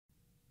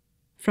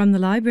From the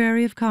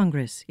Library of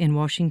Congress in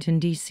Washington,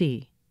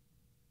 D.C.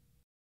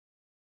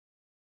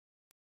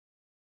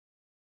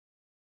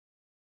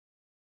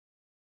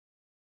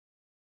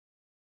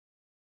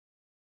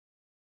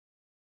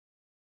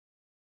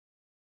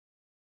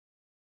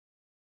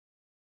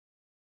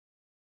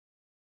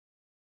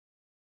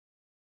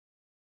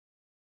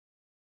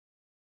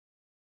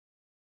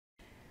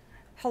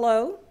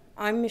 Hello,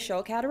 I'm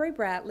Michelle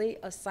Catteray-Bradley,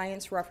 a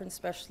Science Reference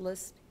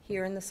Specialist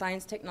here in the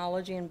Science,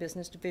 Technology, and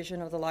Business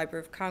Division of the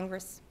Library of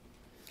Congress.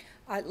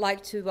 I'd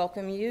like to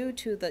welcome you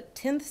to the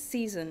 10th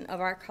season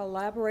of our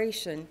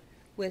collaboration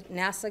with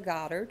NASA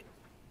Goddard,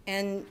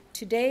 and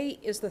today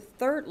is the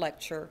third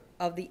lecture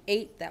of the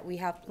 8 that we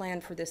have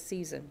planned for this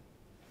season.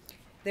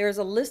 There is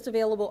a list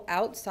available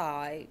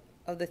outside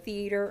of the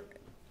theater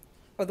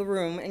or the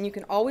room, and you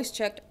can always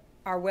check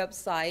our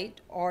website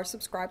or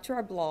subscribe to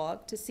our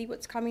blog to see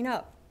what's coming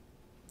up.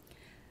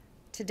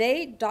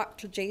 Today,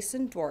 Dr.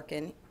 Jason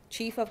Dworkin,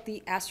 Chief of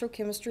the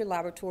Astrochemistry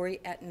Laboratory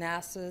at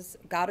NASA's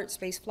Goddard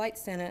Space Flight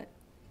Center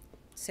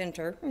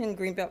in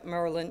Greenbelt,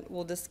 Maryland,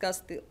 will discuss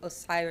the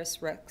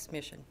OSIRIS-REx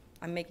mission.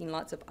 I'm making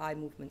lots of eye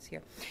movements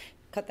here.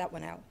 Cut that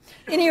one out.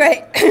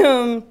 Anyway,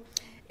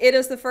 it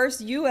is the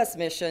first U.S.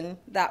 mission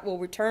that will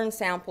return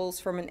samples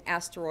from an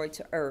asteroid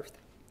to Earth.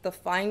 The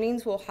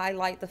findings will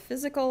highlight the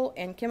physical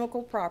and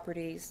chemical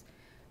properties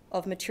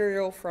of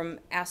material from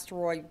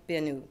asteroid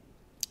Bennu.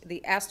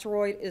 The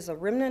asteroid is a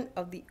remnant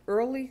of the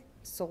early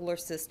solar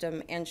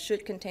system and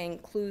should contain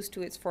clues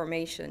to its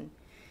formation.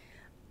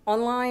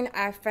 Online,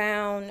 I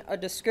found a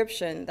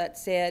description that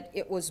said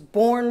it was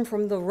born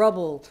from the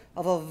rubble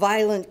of a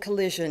violent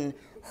collision,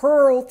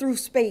 hurled through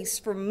space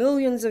for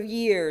millions of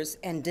years,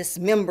 and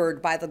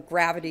dismembered by the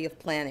gravity of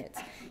planets.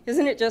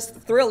 Isn't it just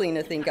thrilling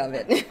to think of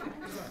it?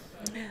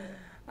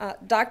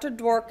 Dr.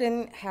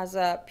 Dworkin has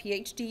a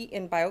PhD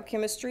in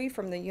biochemistry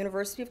from the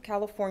University of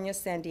California,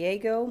 San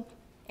Diego,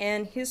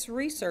 and his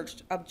research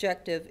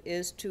objective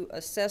is to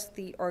assess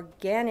the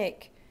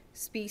organic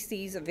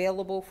species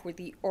available for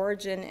the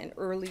origin and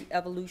early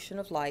evolution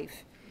of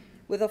life,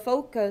 with a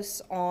focus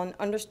on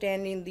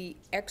understanding the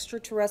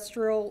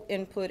extraterrestrial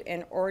input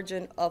and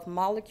origin of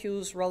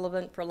molecules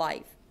relevant for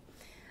life.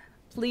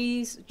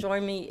 Please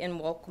join me in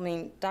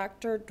welcoming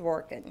Dr.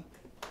 Dworkin.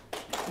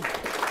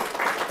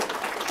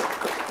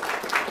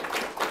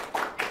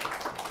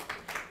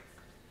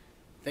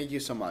 Thank you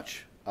so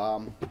much.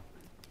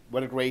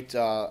 What a great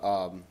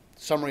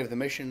summary of the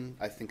mission.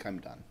 I think I'm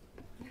done.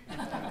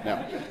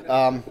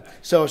 No.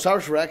 So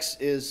OSIRIS-REx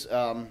is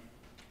the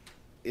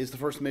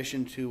first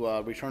mission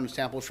to return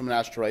samples from an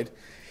asteroid.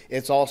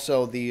 It's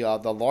also the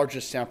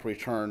largest sample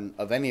return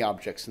of any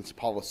object since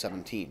Apollo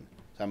 17.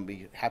 So I'm going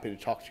to be happy to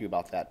talk to you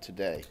about that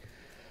today.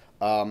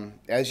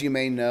 As you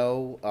may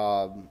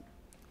know,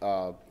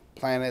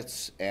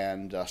 planets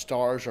and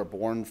stars are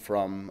born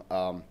from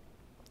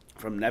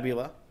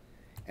nebula.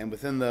 And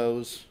within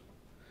those,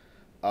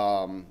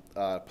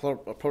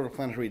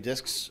 protoplanetary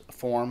disks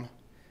form,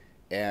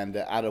 and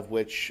out of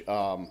which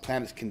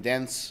planets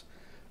condense.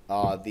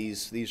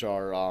 These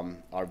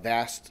are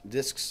vast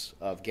disks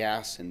of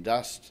gas and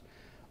dust,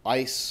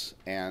 ice,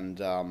 and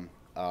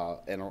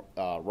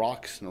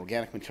rocks and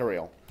organic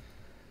material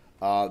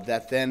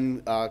that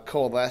then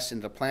coalesce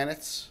into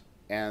planets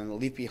and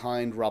leave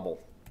behind rubble.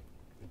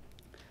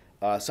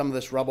 Some of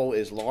this rubble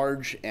is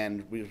large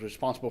and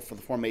responsible for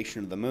the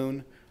formation of the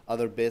moon.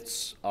 Other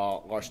bits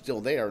are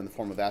still there in the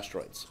form of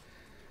asteroids.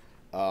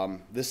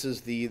 This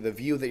is the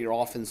view that you're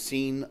often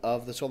seeing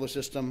of the solar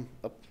system,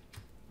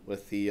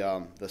 with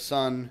the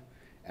sun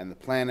and the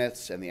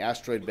planets and the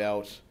asteroid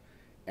belt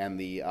and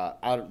the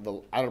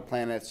outer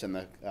planets and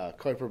the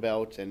Kuiper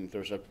belt. And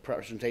there's a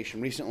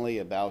presentation recently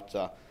about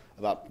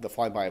the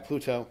flyby of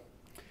Pluto.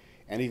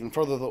 And even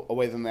further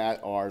away than that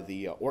are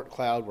the Oort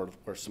cloud,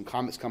 where some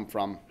comets come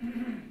from.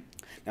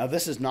 Now,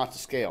 this is not to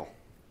scale.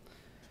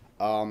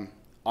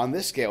 On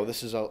this scale,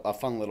 this is a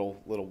fun little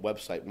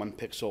website, 1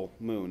 pixel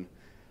moon.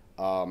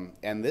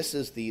 And this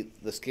is the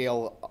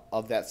scale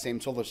of that same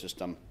solar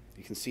system.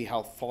 You can see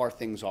how far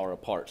things are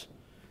apart.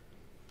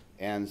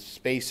 And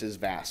space is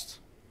vast.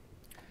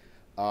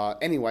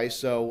 Anyway,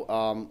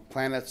 so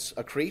planets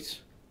accrete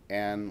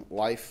and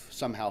life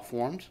somehow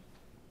formed.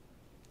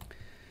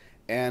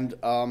 And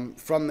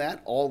from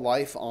that, all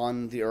life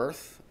on the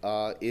Earth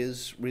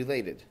is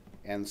related.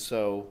 And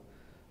so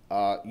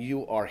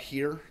you are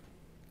here,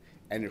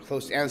 and your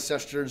close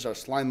ancestors are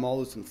slime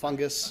molds and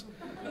fungus.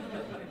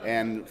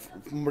 And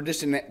more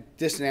distant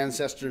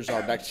ancestors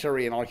are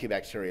bacteria and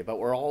archaeobacteria. But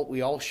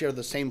we all share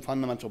the same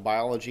fundamental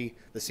biology,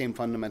 the same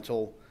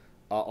fundamental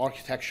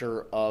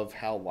architecture of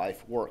how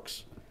life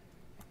works.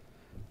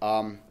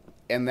 And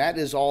that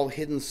is all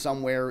hidden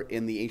somewhere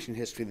in the ancient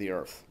history of the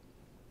Earth.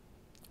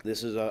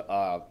 This is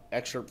an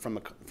excerpt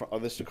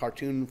this is a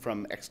cartoon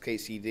from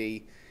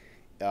XKCD.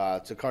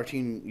 It's a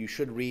cartoon you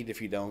should read. If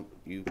you don't,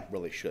 you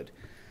really should.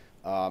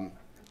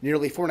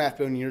 Nearly 4.5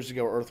 billion years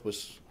ago, Earth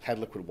had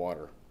liquid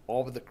water.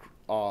 All but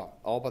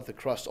the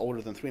crust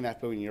older than 3.5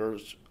 billion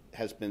years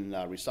has been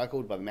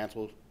recycled by the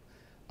mantle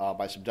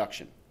by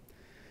subduction.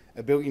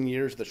 A billion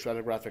years of the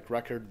stratigraphic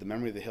record, the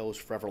memory of the hills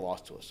forever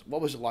lost to us.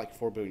 What was it like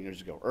 4 billion years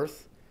ago?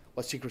 Earth,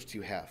 what secrets do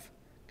you have?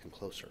 Come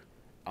closer.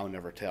 I'll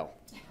never tell.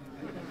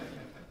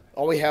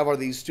 All we have are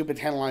these stupid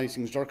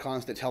tantalizing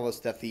zircons that tell us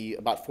that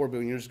about 4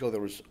 billion years ago there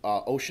was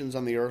oceans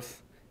on the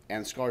Earth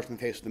and scars on the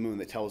face of the moon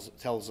that tells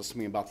us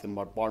something about the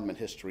bombardment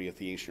history of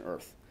the ancient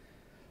Earth.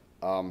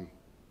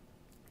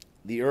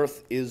 The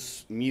Earth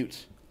is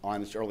mute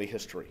on its early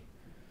history.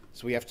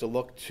 So we have to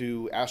look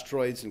to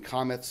asteroids and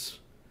comets,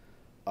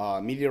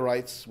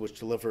 meteorites, which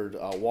delivered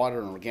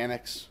water and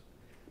organics.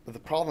 But the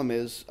problem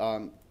is,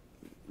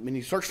 when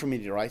you search for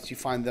meteorites, you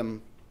find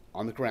them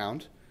on the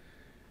ground,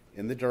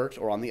 in the dirt,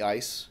 or on the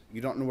ice.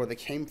 You don't know where they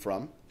came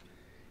from,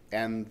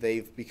 and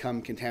they've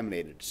become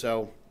contaminated.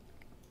 So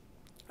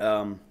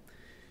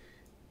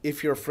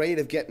if you're afraid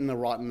of getting a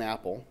rotten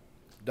apple,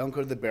 don't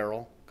go to the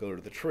barrel, go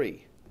to the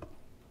tree,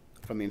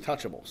 from the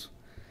Untouchables.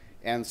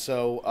 And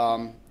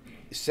so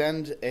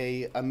send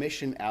a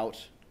mission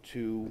out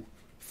to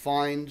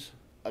find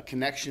a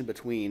connection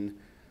between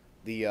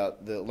the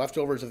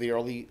leftovers of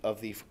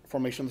the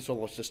formation of the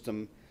solar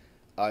system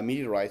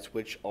meteorites,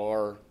 which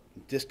are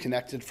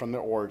disconnected from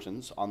their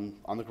origins on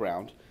the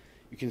ground.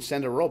 You can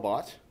send a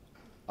robot.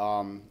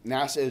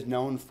 NASA is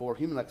known for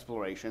human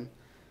exploration,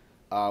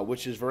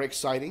 which is very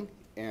exciting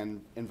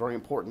and very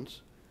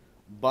important.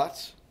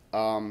 But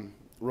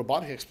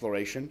robotic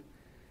exploration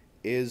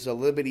is a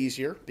little bit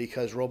easier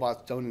because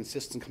robots don't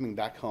insist on coming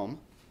back home.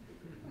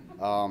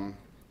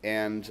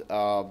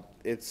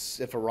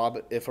 If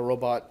a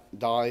robot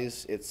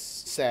dies, it's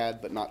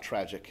sad but not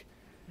tragic.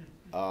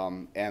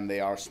 And they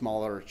are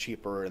smaller,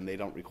 cheaper, and they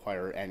don't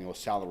require annual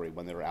salary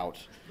when they're out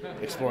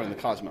exploring the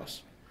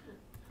cosmos.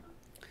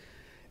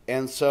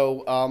 And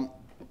so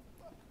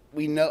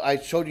we know. I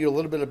showed you a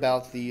little bit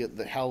about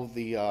how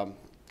the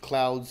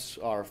clouds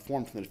are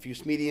formed from the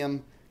diffuse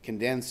medium,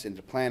 condense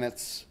into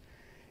planets,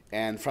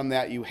 and from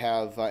that you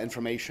have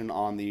information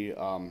on the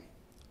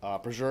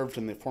preserved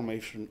in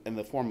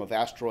the form of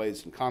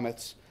asteroids and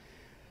comets.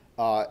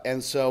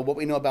 And so what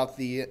we know about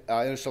the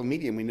interstellar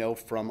medium, we know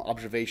from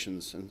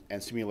observations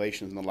and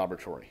simulations in the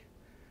laboratory.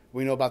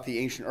 We know about the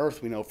ancient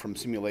Earth, we know from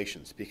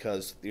simulations,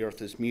 because the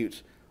Earth is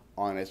mute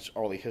on its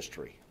early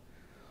history.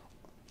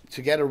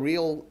 To get a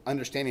real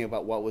understanding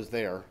about what was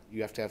there,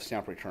 you have to have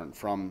sample return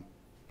from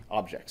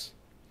objects.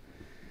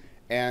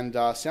 And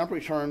sample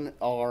return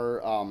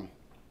are,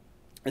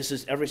 this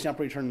is every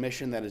sample return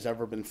mission that has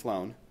ever been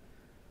flown,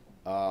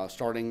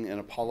 starting in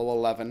Apollo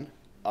 11,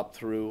 up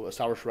through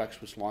OSIRIS-REx,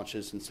 which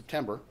launches in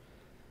September.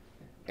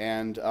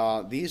 And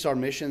these are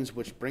missions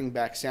which bring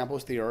back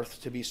samples of the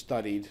Earth to be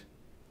studied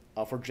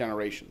for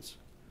generations.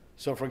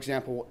 So for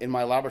example, in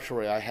my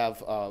laboratory, I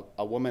have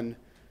a woman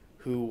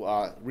who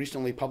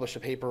recently published a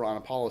paper on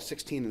Apollo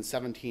 16 and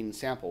 17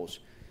 samples.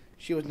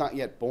 She was not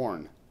yet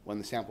born when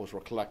the samples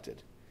were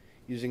collected,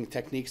 using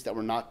techniques that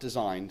were not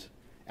designed,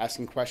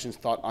 asking questions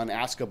thought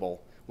unaskable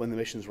when the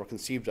missions were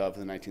conceived of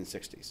in the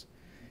 1960s.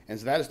 And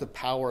so that is the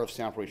power of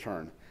sample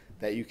return,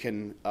 that you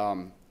can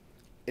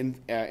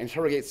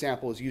interrogate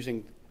samples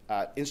using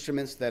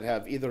instruments that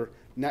have either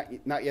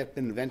not yet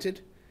been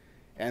invented.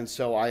 And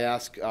so I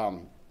ask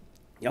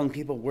young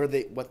people what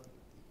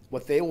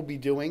they will be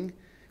doing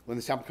when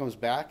the sample comes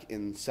back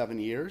in 7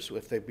 years,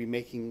 if they'd be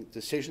making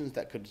decisions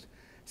that could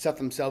set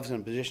themselves in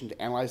a position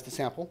to analyze the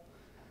sample.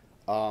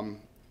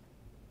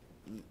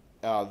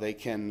 They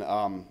can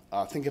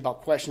think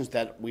about questions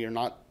that we are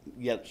not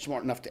yet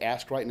smart enough to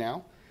ask right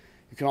now.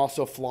 You can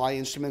also fly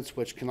instruments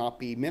which cannot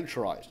be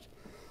miniaturized.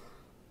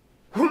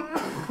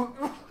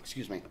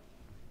 Excuse me.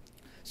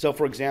 So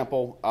for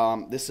example,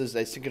 this is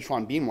a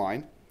synchrotron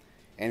beamline,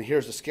 and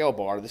here's a scale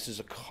bar. This is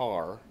a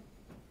car.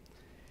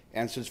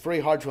 And so it's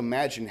very hard to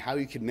imagine how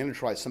you could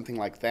miniaturize something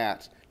like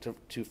that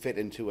to fit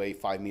into a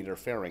 5-meter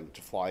fairing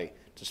to fly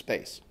to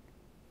space.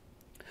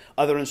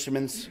 Other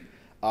instruments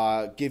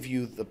give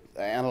you the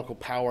analytical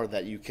power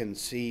that you can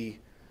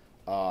see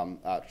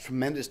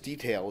tremendous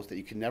details that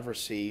you can never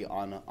see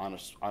on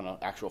an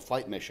actual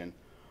flight mission,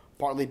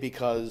 partly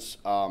because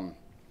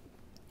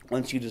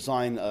once you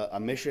design a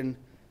mission,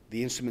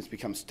 the instruments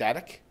become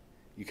static.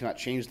 You cannot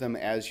change them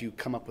as you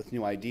come up with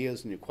new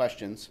ideas and new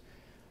questions.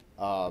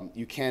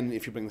 You can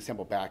if you bring the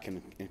sample back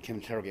and can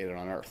interrogate it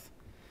on Earth.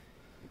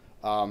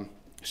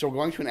 So we're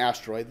going to an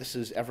asteroid. This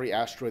is every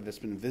asteroid that's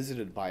been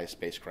visited by a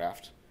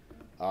spacecraft.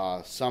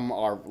 Some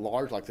are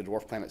large, like the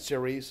dwarf planet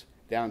Ceres,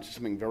 down to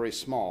something very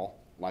small,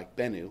 like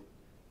Bennu,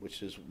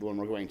 which is the one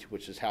we're going to,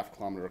 which is half a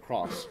kilometer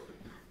across.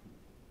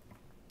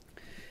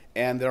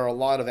 And there are a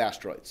lot of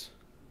asteroids.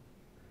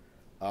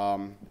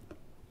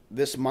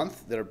 This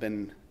month, there have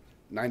been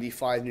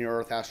 95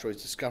 near-Earth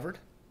asteroids discovered.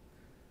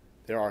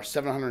 There are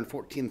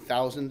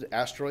 714,000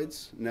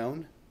 asteroids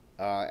known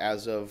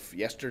as of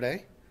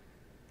yesterday.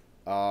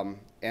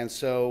 And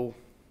so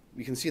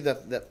you can see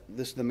that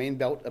this is the main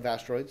belt of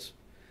asteroids.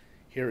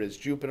 Here is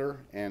Jupiter,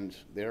 and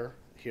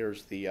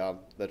here's the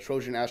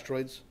Trojan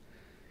asteroids,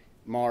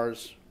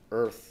 Mars,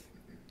 Earth,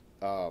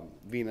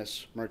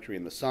 Venus, Mercury,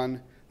 and the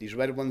Sun. These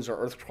red ones are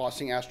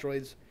Earth-crossing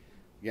asteroids.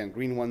 Again,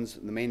 green ones,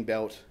 the main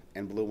belt,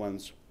 and blue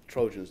ones,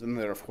 Trojans. And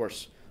there are, of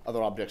course,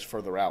 other objects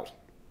further out.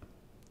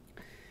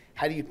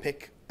 How do you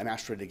pick an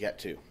asteroid to get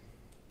to?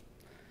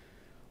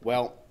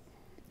 Well,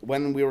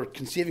 when we were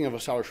conceiving of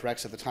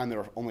OSIRIS-REx, at the time there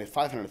were only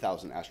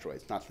 500,000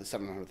 asteroids, not the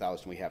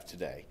 700,000 we have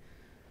today.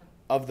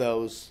 Of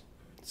those,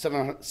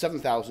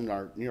 7,000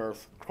 are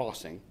near-Earth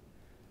crossing,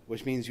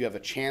 which means you have a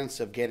chance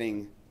of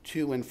getting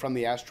to and from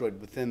the asteroid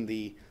within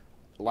the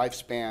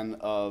lifespan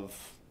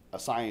of a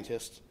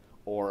scientist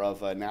or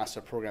of a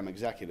NASA program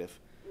executive.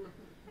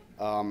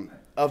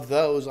 Of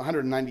those,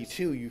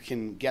 192 you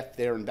can get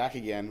there and back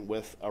again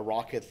with a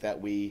rocket that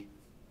we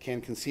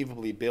can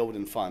conceivably build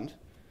and fund.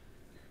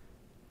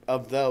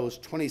 Of those,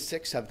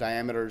 26 have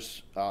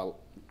diameters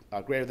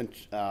greater than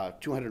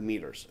 200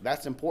 meters.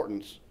 That's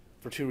important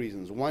for two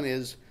reasons. One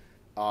is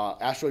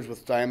asteroids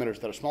with diameters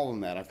that are smaller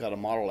than that. I've got a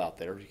model out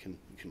there you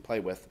can play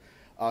with.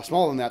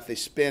 Smaller than that, they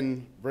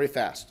spin very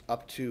fast,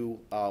 up to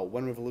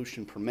 1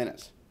 revolution per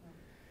minute.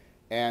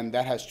 And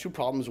that has two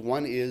problems.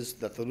 One is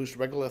that the loose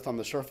regolith on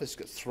the surface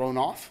gets thrown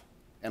off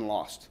and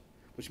lost,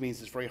 which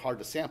means it's very hard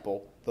to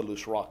sample the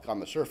loose rock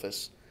on the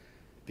surface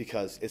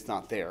because it's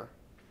not there.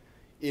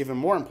 Even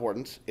more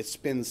important, it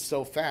spins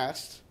so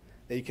fast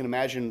that you can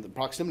imagine the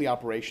proximity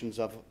operations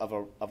of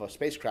a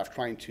spacecraft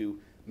trying to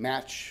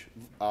match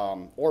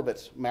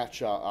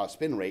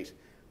spin rate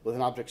with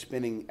an object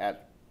spinning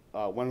at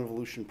 1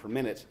 revolution per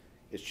minute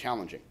is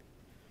challenging.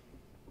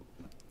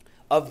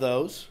 Of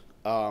those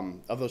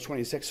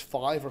 26,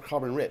 5 are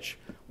carbon rich.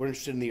 We're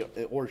interested in the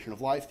origin of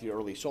life, the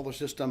early solar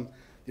system,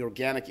 the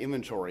organic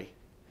inventory,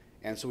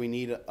 and so we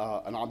need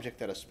an object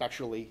that is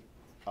spectrally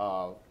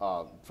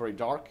very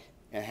dark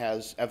and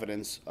has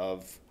evidence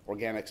of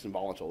organics and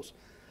volatiles.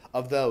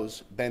 Of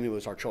those, Bennu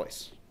is our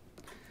choice.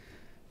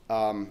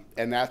 And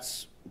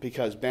that's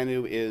because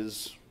Bennu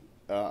is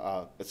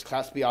it's a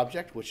Class B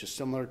object, which is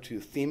similar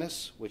to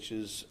Themis, which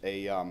is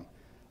a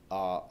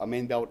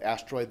main belt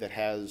asteroid that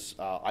has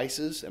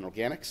ices and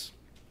organics,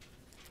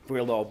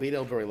 very low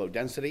albedo, very low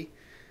density,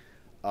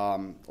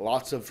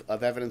 lots of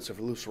evidence of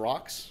loose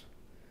rocks,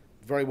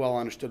 very well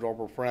understood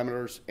orbital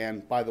parameters,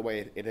 and by the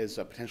way, it is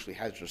a potentially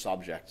hazardous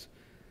object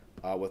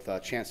with a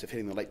chance of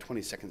hitting the late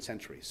 22nd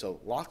century. So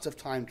lots of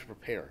time to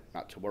prepare,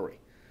 not to worry.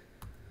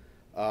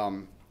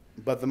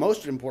 But the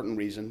most important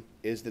reason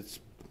is that it's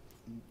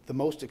the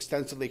most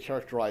extensively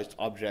characterized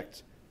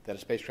object that a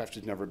spacecraft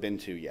has never been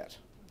to yet.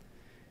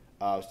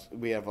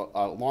 We have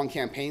a long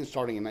campaign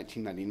starting in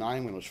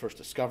 1999 when it was first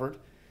discovered,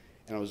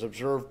 and it was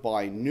observed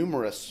by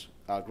numerous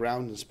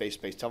ground and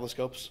space-based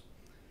telescopes.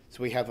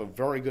 So we have a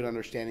very good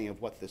understanding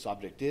of what this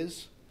object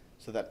is,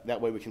 so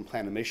that way we can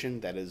plan a mission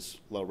that is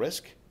low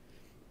risk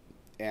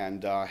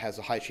and has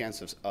a high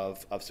chance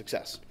of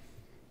success.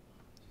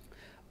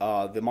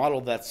 The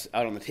model that's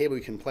out on the table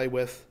you can play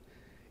with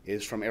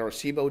is from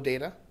Arecibo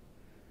data.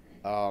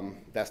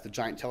 That's the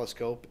giant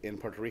telescope in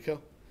Puerto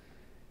Rico,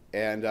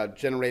 and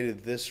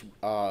generated this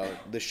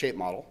shape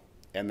model,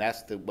 and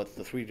that's what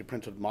the 3D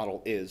printed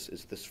model is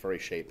this very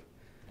shape.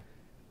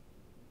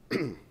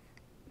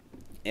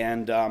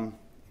 And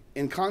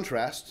in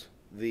contrast,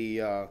 the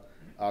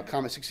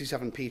Comet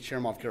 67P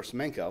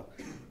Chermov-Gerasimenko,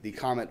 the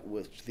comet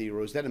which the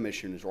Rosetta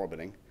mission is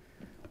orbiting,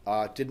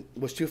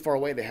 was too far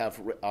away to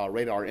have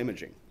radar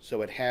imaging.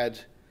 So it had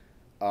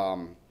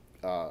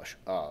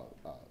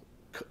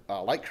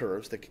light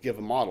curves that could give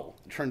a model.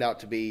 It turned out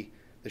to be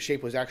the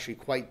shape was actually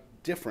quite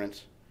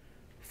different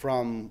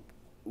from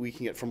we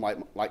can get from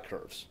light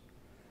curves.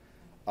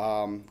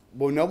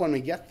 We'll know when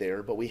we get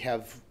there, but we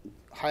have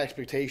high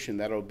expectation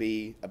that it'll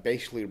be a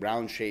basically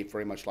round shape,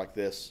 very much like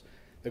this.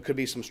 There could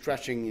be some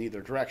stretching in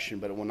either direction,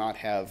 but it will not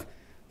have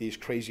these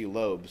crazy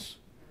lobes.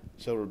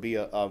 So it will be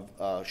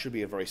should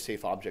be a very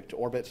safe object to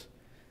orbit,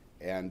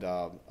 and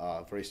a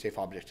very safe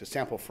object to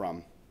sample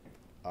from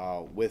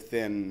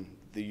within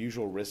the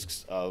usual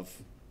risks of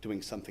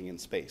doing something in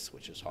space,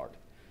 which is hard.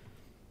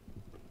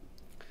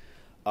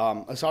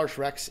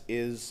 OSIRIS-REx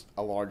is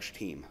a large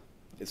team.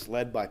 It's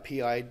led by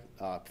PI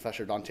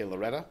Professor Dante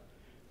Loretta,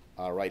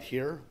 right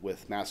here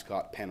with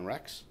mascot Pen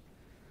Rex.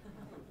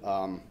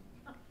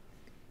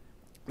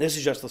 This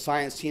is just the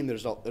science team.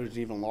 There's an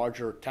even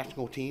larger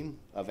technical team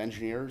of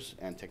engineers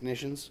and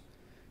technicians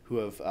who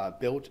have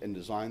built and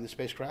designed the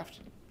spacecraft.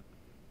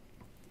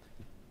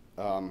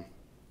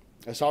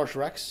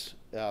 OSIRIS-REx,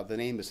 the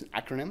name is an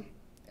acronym,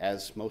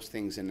 as most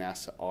things in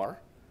NASA are.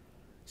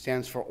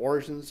 Stands for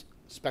Origins,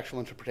 Spectral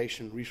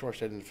Interpretation,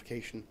 Resource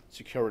Identification,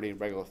 Security, and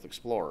Regolith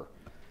Explorer.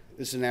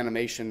 This is an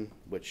animation,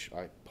 which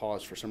I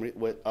paused for some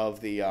reason,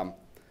 of the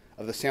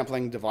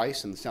sampling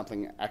device and the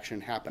sampling action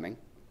happening.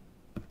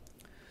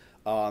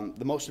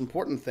 The most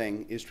important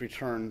thing is to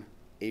return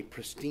a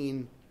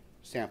pristine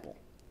sample,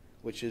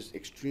 which is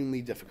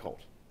extremely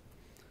difficult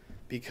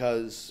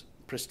because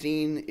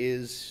pristine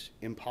is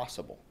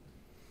impossible.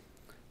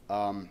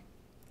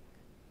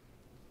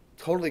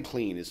 Totally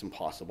clean is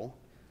impossible,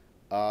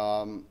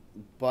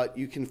 but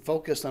you can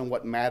focus on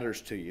what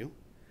matters to you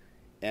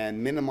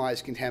and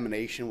minimize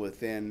contamination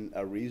within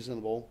a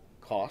reasonable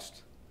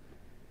cost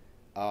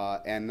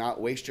and not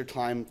waste your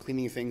time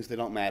cleaning things that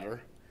don't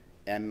matter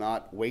and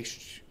not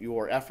waste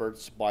your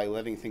efforts by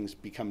letting things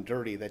become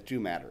dirty that do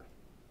matter.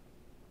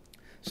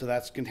 So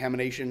that's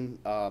contamination.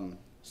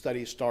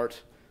 Studies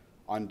start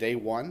on day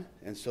one,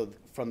 and so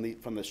from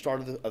the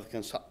start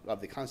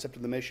of the concept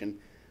of the mission,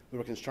 we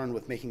were concerned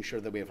with making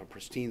sure that we have a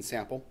pristine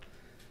sample,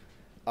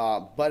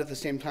 but at the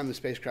same time, the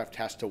spacecraft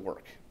has to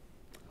work.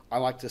 I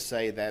like to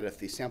say that if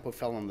the sample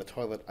fell in the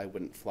toilet, I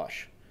wouldn't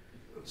flush.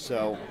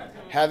 So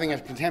having a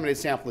contaminated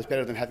sample is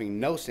better than having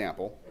no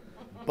sample,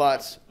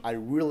 but I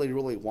really,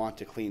 really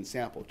want a clean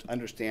sample to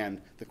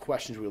understand the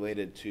questions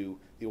related to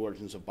the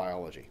origins of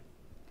biology.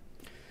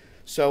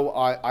 So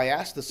I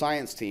asked the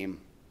science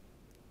team,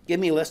 give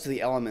me a list of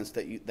the elements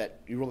that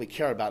you really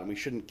care about and we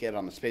shouldn't get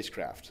on the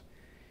spacecraft.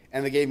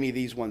 And they gave me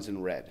these ones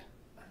in red.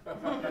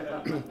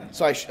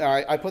 So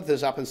I put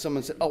this up and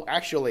someone said, oh,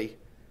 actually,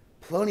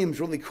 polonium's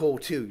really cool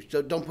too.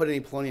 So don't put any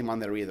polonium on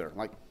there either. I'm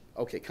like,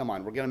 okay, come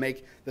on. We're going to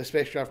make the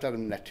spacecraft out of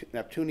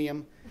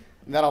neptunium,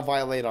 and that'll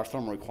violate our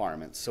thermal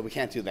requirements. So we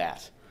can't do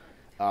that.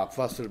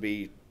 Plus, it'll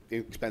be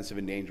expensive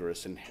and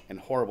dangerous and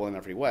horrible in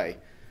every way.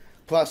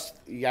 Plus,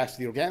 you ask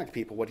the organic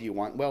people, what do you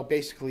want? Well,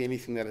 basically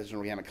anything that is an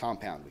organic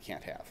compound we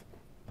can't have.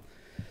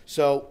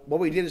 So what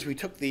we did is we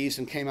took these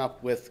and came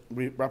up with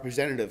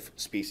representative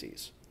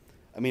species.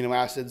 Amino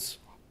acids,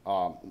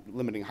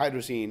 limiting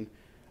hydrazine,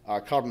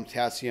 carbon,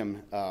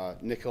 potassium,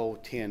 nickel,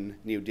 tin,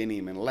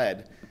 neodymium, and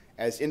lead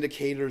as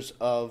indicators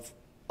of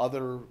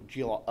other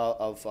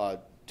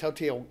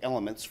telltale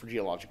elements for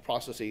geologic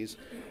processes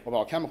or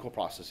biochemical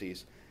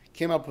processes,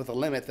 came up with a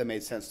limit that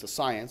made sense to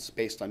science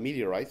based on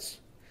meteorites,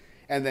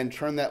 and then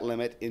turned that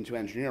limit into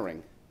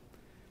engineering,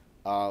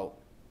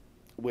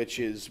 which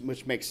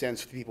makes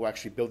sense for the people who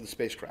actually build the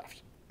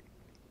spacecraft.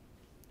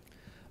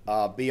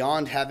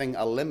 Beyond having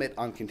a limit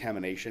on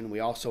contamination,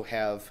 we also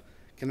have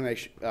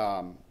contamination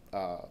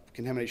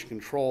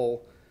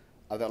control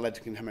that led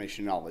to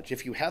contamination knowledge.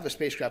 If you have a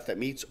spacecraft that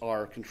meets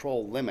our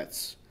control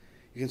limits,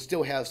 you can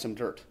still have some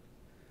dirt.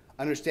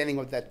 Understanding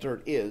what that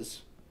dirt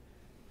is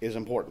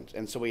important.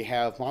 And so we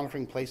have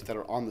monitoring plates that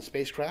are on the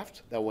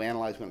spacecraft that we'll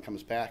analyze when it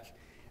comes back,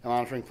 and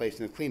monitoring plates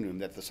in the clean room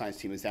that the science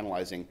team is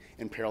analyzing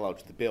in parallel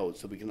to the build,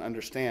 so we can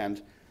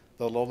understand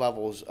the low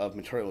levels of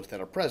materials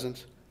that are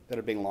present that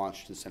are being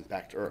launched and sent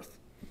back to Earth.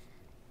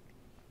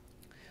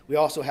 We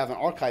also have an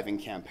archiving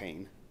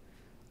campaign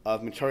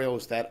of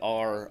materials that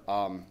are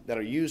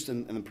used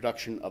in the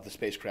production of the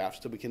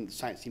spacecraft, so the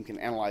science team can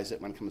analyze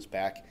it when it comes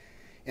back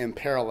in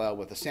parallel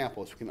with the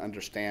samples. We can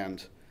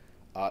understand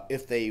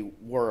if they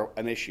were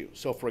an issue.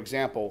 So, for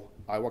example,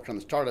 I worked on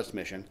the Stardust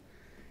mission,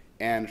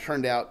 and it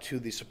turned out, to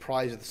the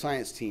surprise of the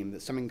science team,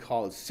 that something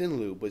called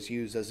Synlube was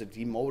used as a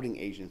demolding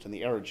agent in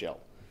the aerogel.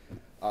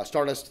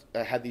 Stardust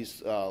had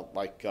these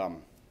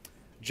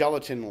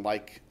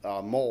gelatin-like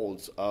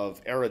molds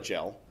of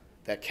aerogel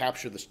that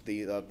capture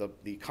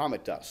the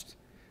comet dust.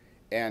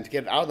 And to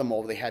get it out of the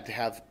mold, they had to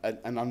have an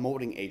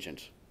unmolding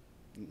agent.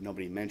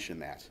 Nobody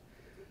mentioned that.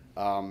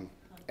 And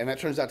that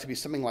turns out to be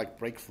something like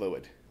brake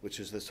fluid, which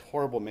is this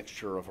horrible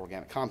mixture of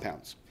organic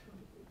compounds.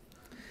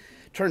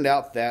 Turned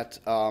out that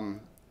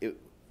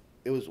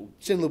it was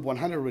Synlube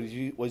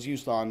 100 was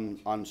used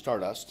on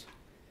Stardust.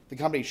 The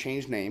company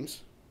changed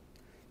names.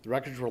 The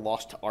records were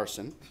lost to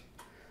arson.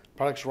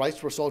 Products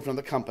rights were sold from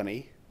the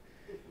company.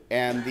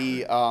 And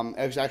it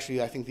was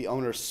actually, I think the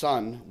owner's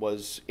son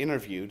was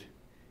interviewed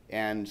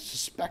and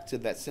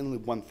suspected that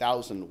Synlube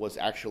 1000 was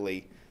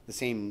actually the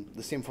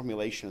same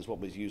formulation as what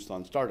was used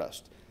on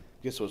Stardust,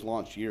 because it was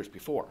launched years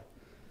before.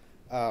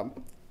 So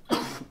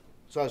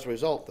as a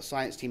result, the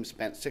science team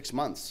spent 6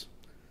 months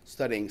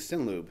studying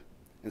Synlube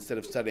instead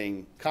of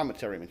studying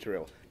cometary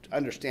material to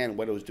understand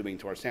what it was doing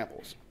to our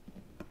samples.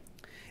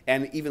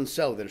 And even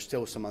so, there's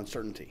still some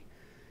uncertainty.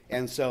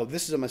 And so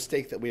this is a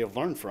mistake that we have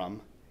learned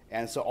from.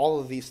 And so all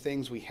of these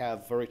things, we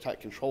have very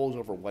tight controls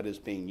over what is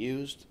being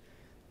used,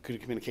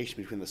 good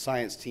communication between the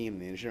science team,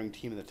 the engineering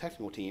team, and the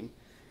technical team,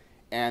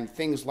 and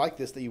things like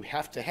this that you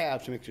have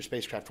to make your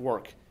spacecraft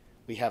work.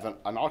 We have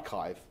an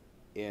archive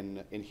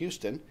in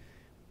Houston,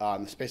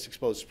 the Space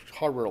Exposed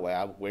Hardware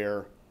Lab,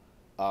 where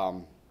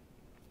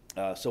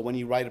so when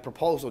you write a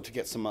proposal to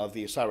get some of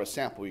the OSIRIS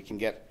sample, you can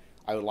get,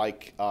 I would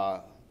like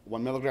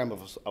 1 milligram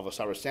of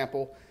OSIRIS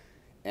sample,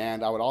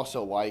 and I would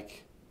also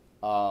like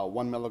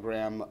 1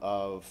 milligram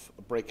of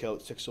breakout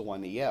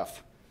 601EF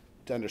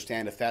to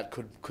understand if that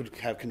could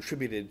have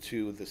contributed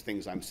to the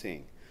things I'm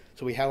seeing.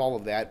 So we have all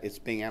of that. It's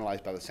being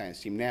analyzed by the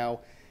science team now,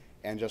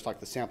 and just like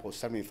the sample,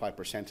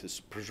 75% is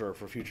preserved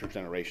for future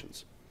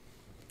generations.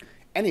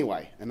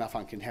 Anyway, enough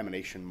on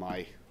contamination,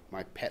 my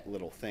pet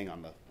little thing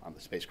on the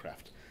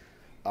spacecraft.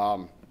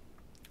 Our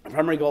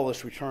primary goal is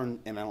to return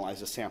and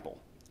analyze a sample,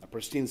 a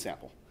pristine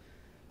sample.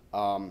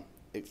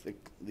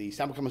 The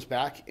sample comes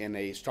back in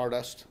a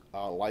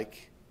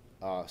Stardust-like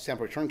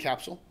sample return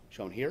capsule,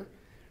 shown here.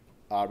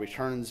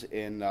 Returns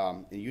in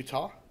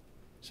Utah,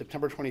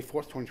 September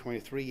 24th,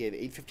 2023 at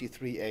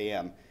 8:53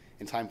 a.m.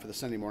 in time for the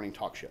Sunday morning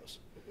talk shows.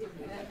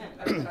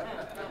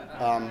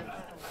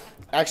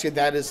 Actually,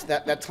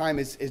 that time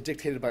is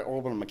dictated by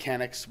orbital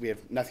mechanics. We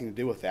have nothing to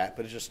do with that,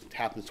 but it just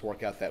happens to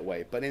work out that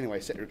way. But anyway,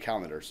 set your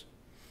calendars.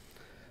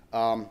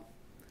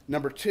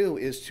 Number two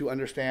is to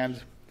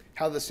understand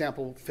how the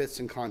sample fits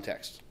in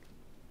context.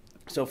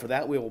 So for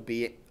that, we will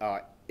be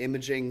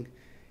imaging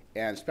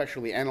and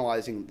spectrally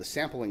analyzing the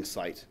sampling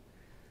site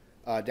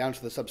down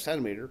to the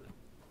sub-centimeter,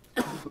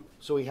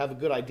 so we have a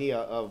good idea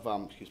of,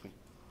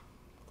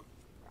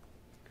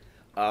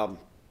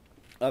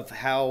 of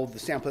how the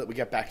sample that we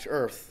get back to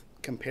Earth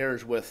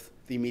compares with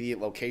the immediate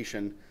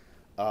location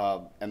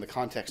and the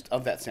context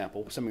of that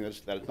sample, something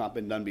that has not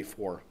been done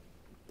before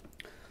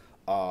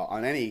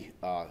on any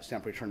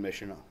sample return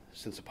mission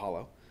since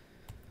Apollo.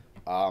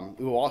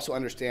 We will also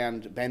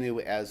understand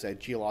Bennu as a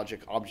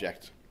geologic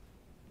object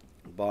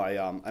by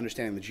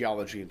understanding the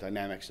geology and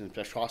dynamics and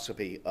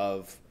spectroscopy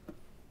of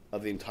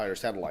the entire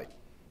satellite.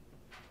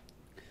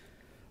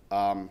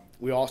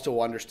 We also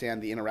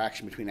understand the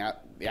interaction between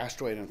the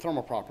asteroid and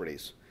thermal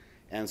properties.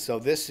 And so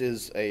this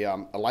is a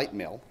light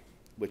mill,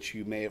 which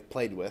you may have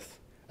played with.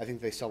 I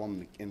think they sell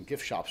them in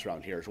gift shops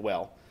around here as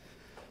well.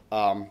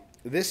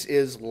 This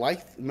is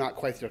like, not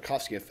quite the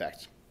Dworkin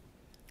effect,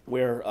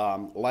 where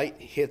light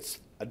hits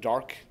a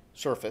dark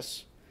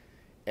surface,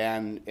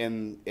 and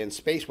in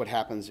space what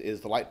happens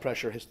is the light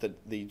pressure hits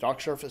the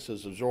dark surface,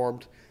 is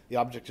absorbed, the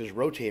object is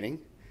rotating,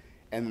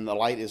 and then the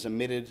light is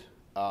emitted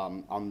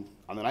on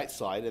the night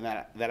side, and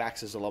that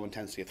acts as a low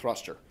intensity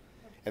thruster.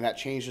 And that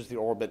changes the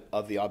orbit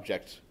of the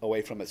object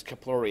away from its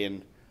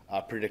Keplerian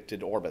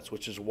predicted orbits,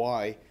 which is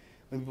why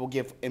when people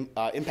give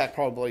impact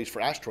probabilities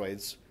for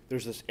asteroids,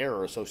 there's this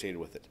error associated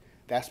with it.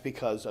 That's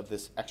because of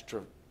this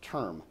extra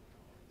term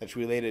that's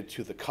related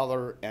to the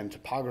color and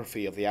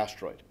topography of the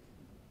asteroid.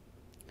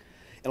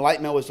 And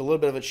light mill is a little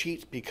bit of a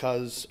cheat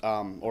because,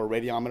 or a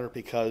radiometer,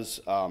 because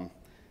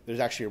there's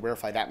actually a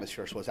rarefied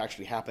atmosphere. So what's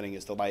actually happening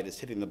is the light is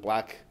hitting the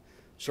black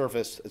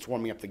surface, it's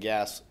warming up the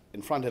gas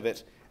in front of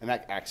it, and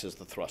that acts as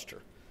the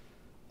thruster.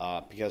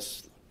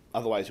 Because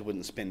otherwise it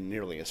wouldn't spin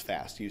nearly as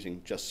fast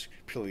using just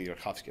purely the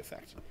Dworkin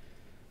effect.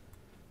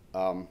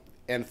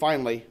 And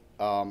finally,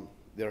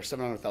 there are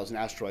 700,000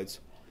 asteroids.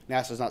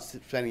 NASA's not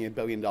spending $1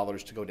 billion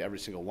to go to every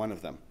single one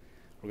of them.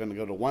 We're going to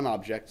go to one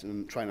object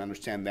and try and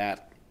understand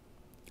that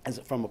as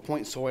from a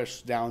point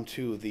source down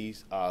to the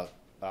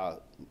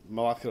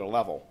molecular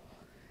level.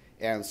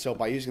 And so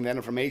by using that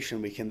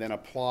information, we can then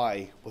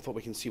apply with what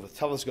we can see with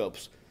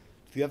telescopes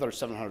to the other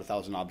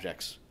 700,000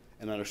 objects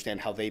and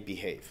understand how they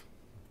behave.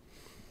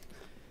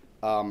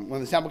 When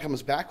the sample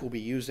comes back, we'll be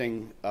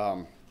using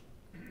a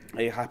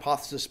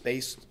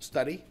hypothesis-based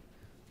study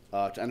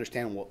to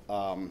understand what,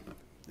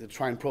 to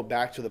try and probe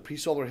back to the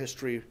pre-solar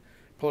history,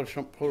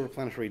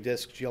 protoplanetary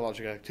disk,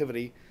 geologic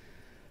activity,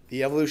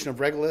 the evolution of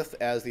regolith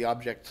as the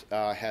object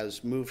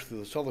has moved through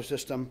the solar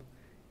system,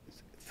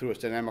 through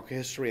its dynamic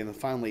history, and then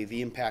finally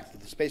the impact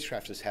that the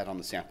spacecraft has had on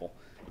the sample,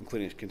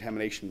 including its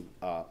contamination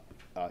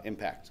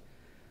impact.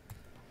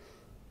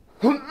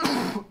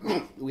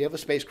 We have a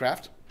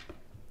spacecraft.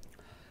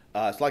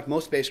 It's like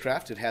most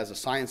spacecraft. It has a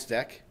science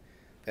deck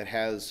that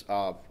has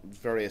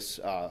various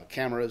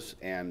cameras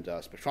and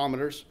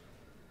spectrometers.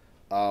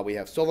 We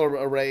have solar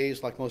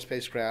arrays like most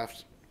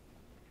spacecraft.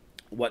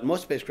 What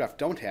most spacecraft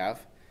don't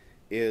have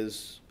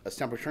is a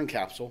sample return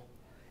capsule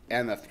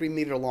and a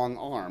 3-meter-long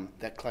arm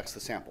that collects the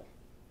sample.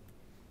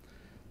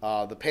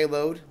 The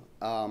payload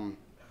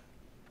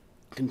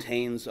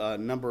contains a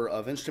number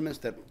of instruments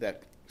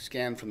that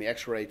scan from the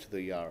X-ray to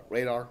the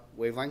radar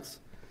wavelengths,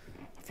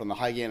 from the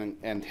high-gain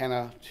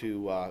antenna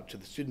to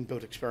the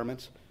student-built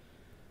experiments.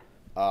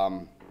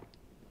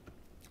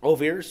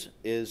 OSIRIS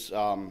is,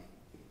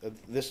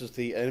 this is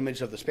the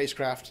image of the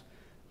spacecraft.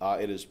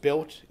 It is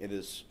built, it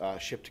is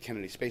shipped to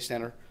Kennedy Space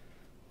Center,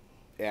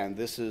 and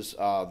this is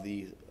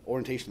the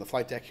orientation of the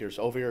flight deck. Here's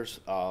OSIRIS,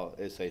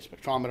 it's a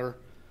spectrometer.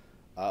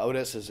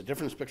 ODIS is a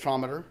different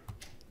spectrometer.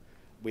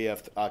 We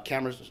have a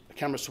camera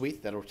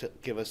suite that will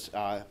give us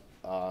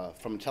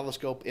from a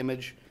telescope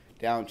image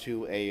down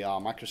to a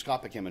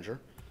microscopic imager,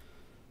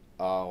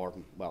 or,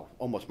 well,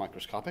 almost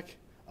microscopic.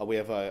 We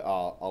have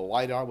a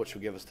LiDAR, which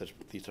will give us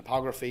the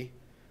topography,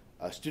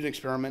 a student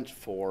experiment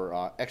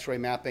for X-ray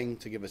mapping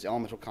to give us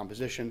elemental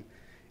composition,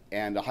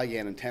 and a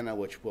high-gain antenna,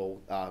 which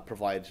will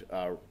provide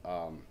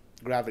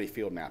gravity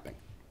field mapping.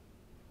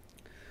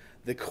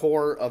 The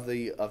core of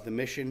the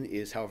mission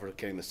is, however,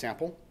 getting the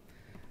sample.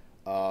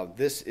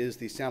 This is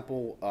the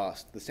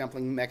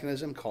sampling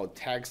mechanism called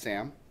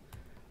TAG-SAM.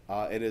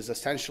 It is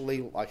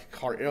essentially like a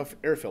car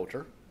air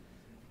filter.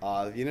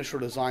 The initial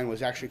design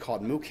was actually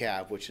called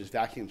MUCAV, which is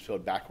vacuum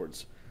filled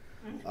backwards.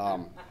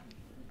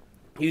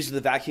 Uses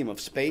the vacuum of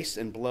space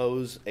and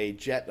blows a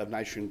jet of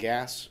nitrogen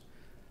gas.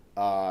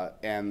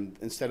 And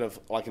instead of,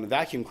 like in a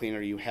vacuum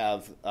cleaner, you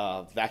have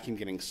vacuum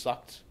getting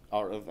sucked,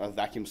 or a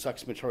vacuum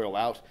sucks material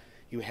out.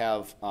 You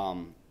have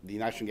the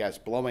nitrogen gas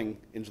blowing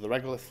into the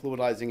regolith,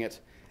 fluidizing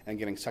it, and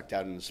getting sucked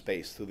out into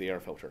space through the air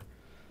filter.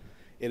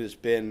 It has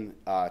been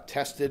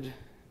tested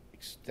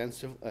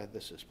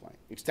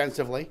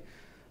extensively.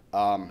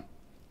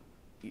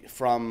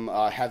 from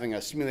having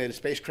a simulated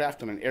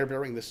spacecraft on an air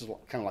bearing. This is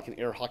kind of like an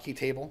air hockey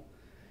table,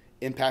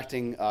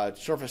 impacting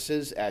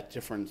surfaces at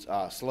different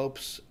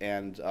slopes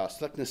and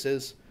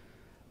slicknesses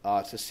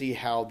to see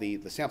how the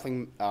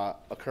sampling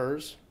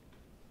occurs,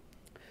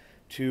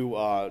 to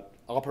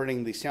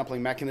operating the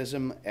sampling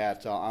mechanism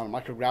on a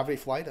microgravity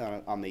flight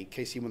on the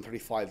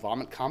KC-135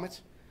 Vomit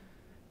Comet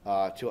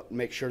to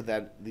make sure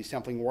that the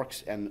sampling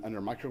works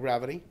under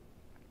microgravity,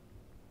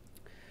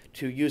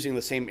 to using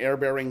the same air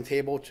bearing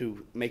table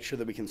to make sure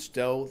that we can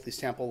stow the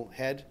sample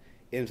head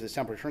into the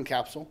sample return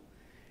capsule.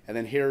 And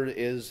then here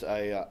is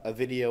a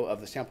video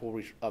of the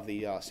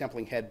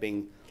sampling head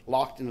being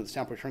locked into the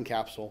sample return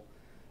capsule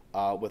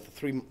with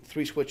the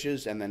three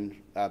switches, and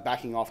then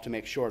backing off to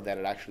make sure that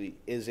it actually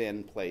is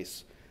in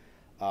place.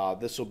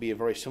 This will be a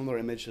very similar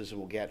image as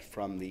we'll get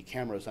from the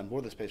cameras on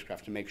board the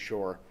spacecraft to make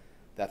sure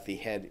that the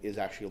head is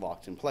actually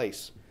locked in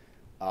place.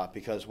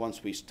 Because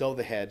once we stow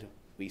the head,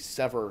 we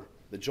sever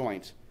the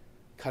joint,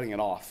 cutting it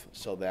off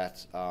so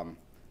that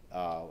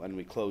when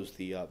we close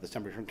the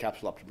sample return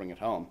capsule up to bring it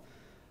home,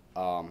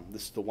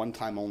 this is the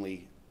one-time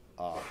only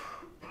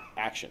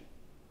action.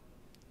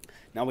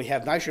 Now we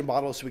have nitrogen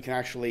bottles, so we can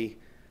actually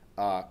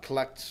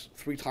collect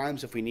 3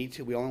 times if we need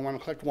to. We only want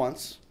to collect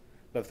once,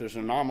 but if there's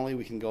an anomaly,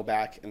 we can go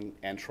back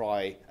and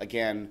try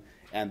again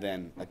and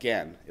then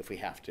again if we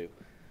have to.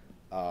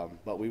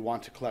 But we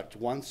want to collect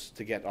once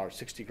to get our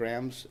 60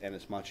 grams and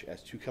as much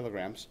as 2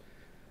 kilograms.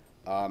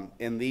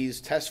 In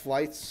these test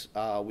flights,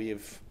 we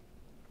have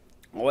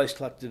always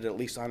collected at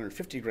least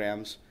 150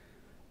 grams,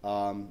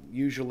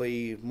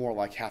 usually more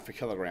like half a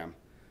kilogram.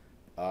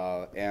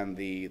 And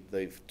the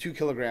 2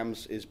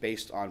 kilograms is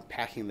based on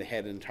packing the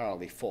head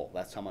entirely full.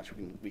 That's how much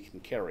we can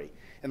carry.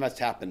 And that's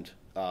happened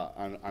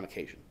on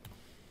occasion.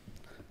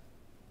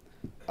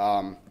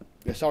 The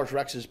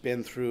OSIRIS-REx has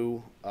been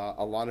through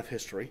a lot of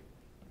history.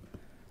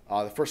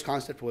 The first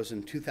concept was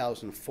in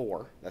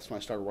 2004. That's when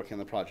I started working on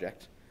the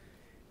project,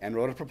 and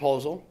wrote a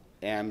proposal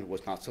and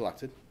was not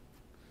selected.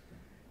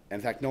 In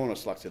fact, no one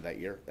was selected that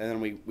year. And then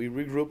we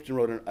regrouped and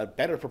wrote a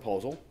better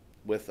proposal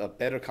with a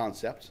better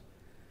concept.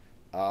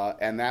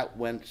 And that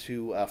went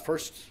to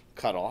first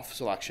cutoff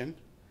selection,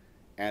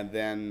 and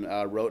then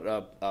wrote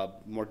a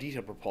more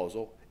detailed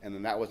proposal, and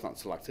then that was not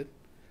selected.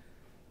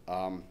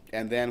 And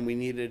then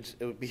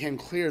it became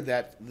clear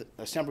that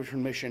a sample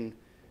return mission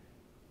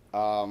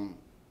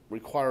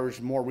requires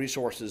more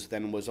resources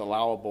than was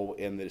allowable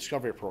in the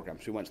Discovery program.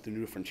 So we went to the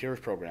New Frontiers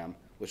program,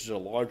 which is a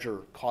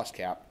larger cost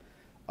cap,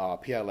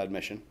 PI-led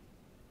mission.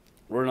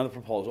 Wrote another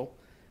proposal,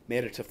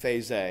 made it to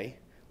Phase A,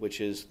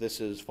 this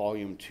is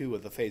volume 2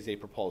 of the Phase A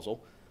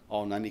proposal,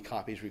 all 90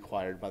 copies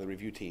required by the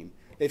review team.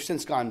 They've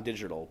since gone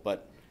digital,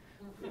 but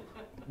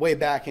way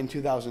back in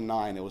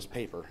 2009, it was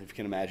paper, if you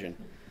can imagine.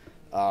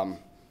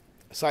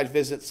 Site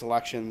visits,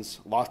 selections,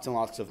 lots and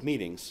lots of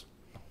meetings.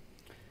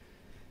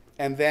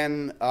 And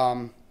then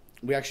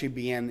we actually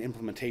began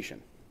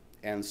implementation.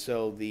 And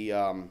so the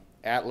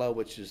ATLA,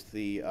 which is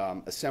the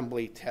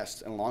Assembly,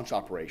 Test, and Launch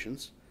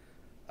Operations,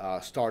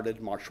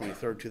 started March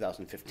 23rd,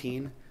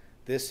 2015.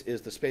 This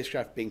is the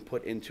spacecraft being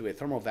put into a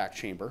thermovac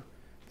chamber.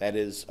 That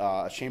is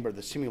a chamber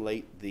to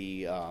simulate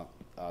the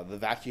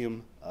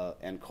vacuum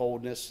and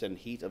coldness and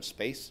heat of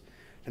space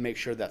to make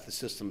sure that the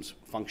systems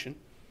function.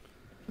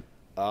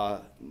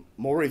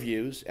 More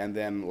reviews, and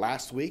then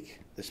last week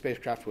the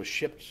spacecraft was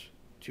shipped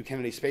to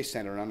Kennedy Space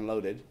Center and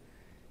unloaded,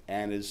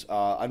 and is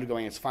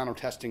undergoing its final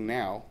testing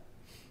now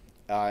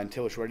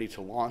until it's ready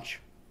to launch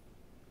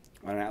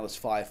on an Atlas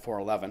V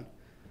 411,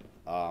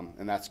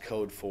 and that's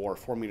code for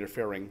 4-meter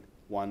fairing,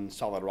 1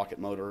 solid rocket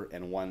motor,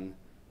 and 1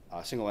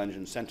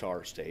 single-engine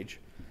Centaur stage.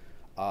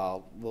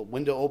 The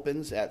window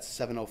opens at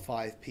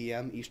 7:05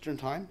 p.m. Eastern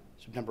Time,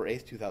 September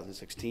 8th,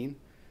 2016.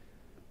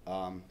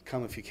 Come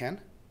if you can.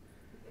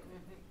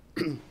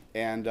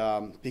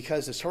 And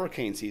because it's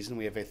hurricane season,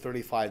 we have a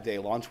 35-day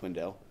launch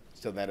window,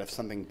 so that if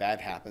something bad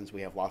happens,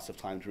 we have lots of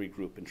time to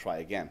regroup and try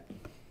again.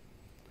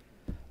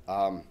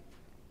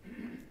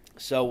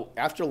 So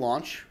after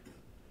launch,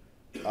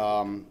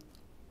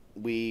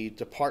 we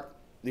depart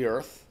the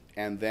Earth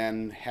and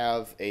then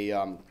have a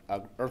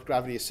Earth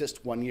gravity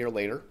assist 1 year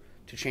later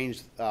to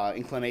change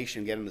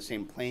inclination, get in the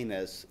same plane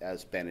as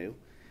Bennu.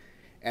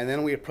 And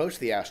then we approach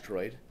the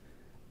asteroid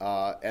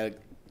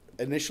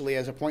initially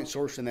as a point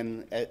source, and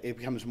then it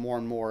becomes more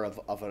and more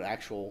of an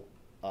actual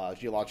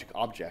geologic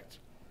object.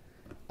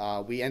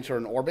 We enter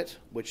an orbit,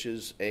 which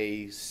is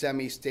a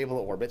semi-stable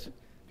orbit,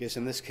 because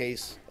in this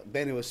case,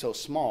 Bennu is so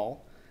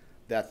small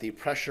that the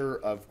pressure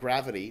of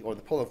gravity, or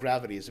the pull of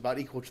gravity, is about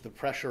equal to the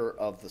pressure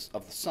of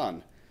the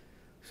sun.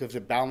 So we have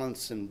to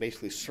balance and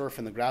basically surf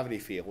in the gravity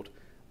field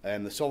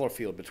and the solar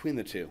field between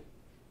the two,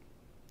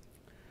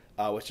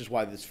 which is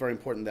why it's very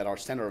important that our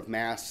center of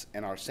mass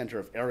and our center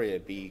of area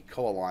be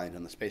co-aligned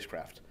in the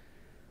spacecraft.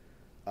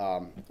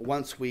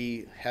 Once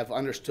we have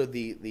understood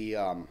the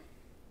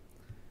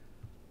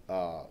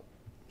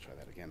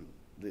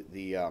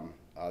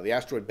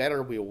asteroid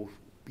better, we will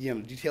begin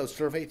a detailed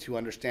survey to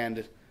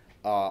understand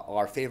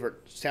our favorite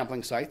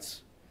sampling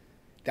sites,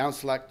 down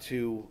select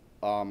to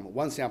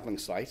 1 sampling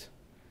site,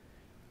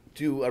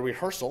 do a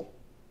rehearsal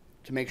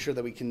to make sure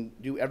that we can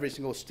do every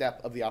single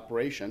step of the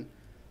operation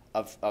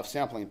of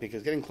sampling,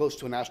 because getting close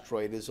to an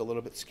asteroid is a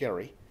little bit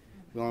scary.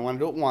 We only want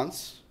to do it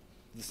once,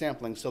 the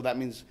sampling, so that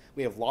means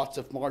we have lots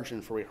of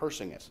margin for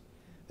rehearsing it.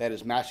 That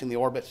is matching the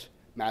orbit,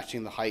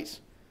 matching the height,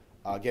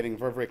 getting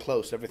very, very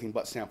close, everything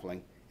but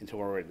sampling until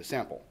we're ready to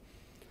sample.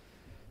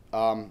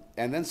 And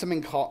then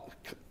something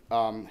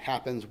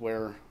happens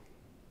where,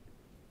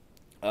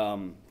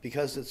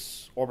 because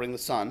it's orbiting the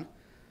sun,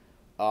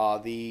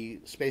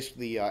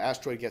 the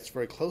asteroid gets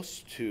very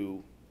close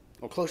to,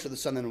 or closer to the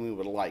sun than we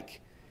would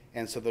like.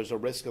 And so there's a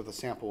risk that the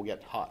sample will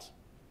get hot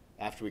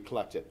after we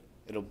collect it.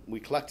 We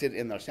collect it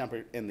in the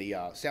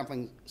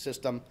sampling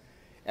system,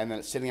 and then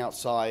it's sitting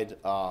outside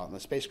the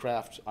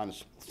spacecraft on a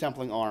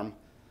sampling arm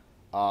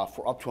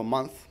for up to a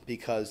month,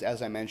 because,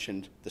 as I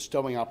mentioned, the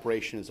stowing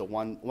operation is a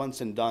once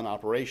and done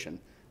operation.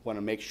 We want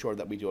to make sure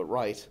that we do it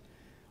right.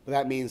 But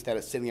that means that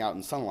it's sitting out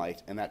in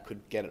sunlight, and that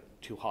could get it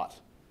too hot.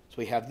 So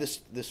we have this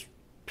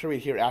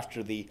period here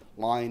after the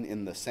line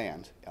in the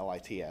sand,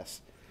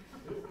 LITS,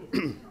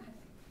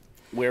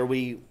 where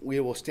we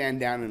will stand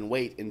down and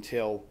wait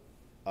until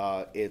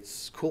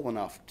it's cool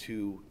enough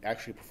to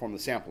actually perform the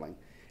sampling.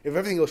 If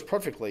everything goes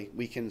perfectly,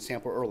 we can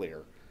sample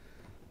earlier.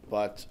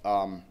 But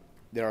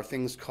there are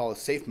things called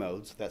safe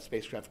modes that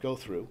spacecraft go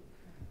through,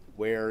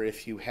 where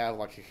if you have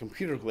like a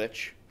computer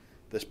glitch,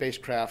 the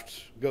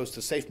spacecraft goes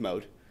to safe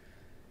mode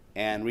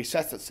and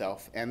resets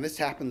itself. And this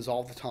happens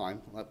all the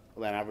time,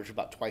 on average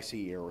about twice a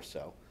year or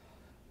so.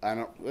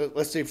 And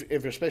let's say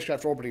if your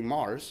spacecraft orbiting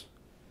Mars,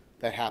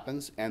 that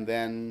happens, and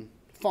then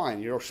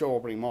fine, you're still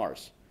orbiting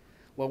Mars.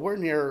 Well, we're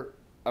near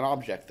an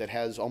object that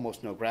has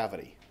almost no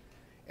gravity.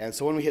 And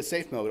so when we hit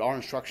safe mode, our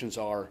instructions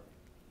are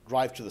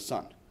drive to the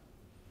sun.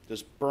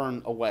 Just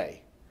burn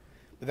away.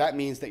 But that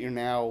means that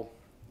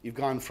you've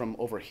gone from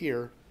over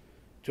here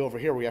to over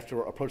here, where you have to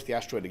approach the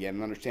asteroid again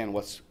and understand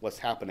what's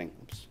happening.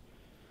 Oops.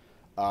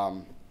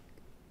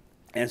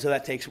 And so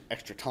that takes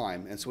extra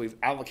time. And so we've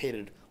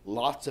allocated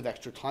lots of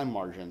extra time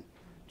margin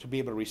to be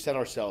able to reset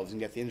ourselves and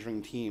get the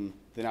engineering team,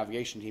 the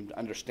navigation team, to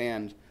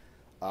understand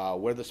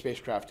where the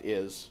spacecraft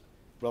is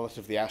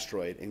relative to the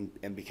asteroid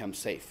and become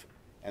safe,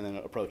 and then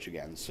approach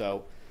again.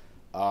 So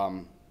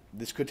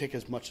this could take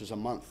as much as a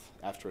month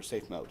after a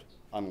safe mode,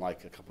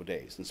 unlike a couple of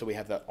days. And so we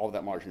have all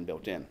that margin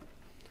built in.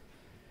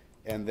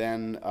 And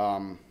then,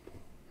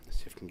 let's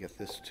see if we can get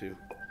this to.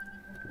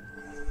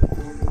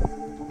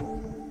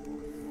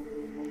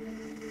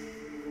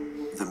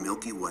 The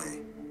Milky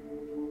Way,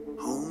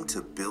 home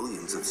to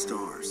billions of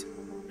stars,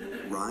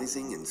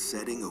 rising and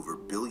setting over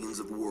billions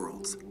of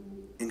worlds,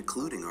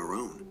 including our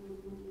own.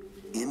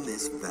 In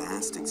this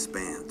vast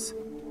expanse,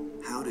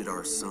 how did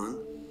our sun,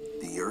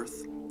 the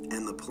Earth,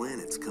 and the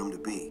planets come to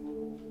be?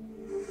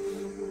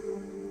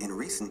 In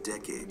recent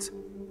decades,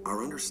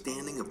 our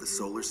understanding of the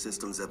solar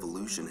system's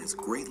evolution has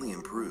greatly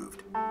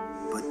improved,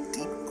 but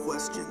deep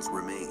questions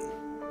remain.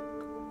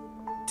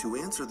 To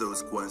answer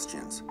those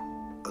questions,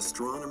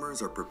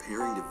 astronomers are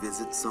preparing to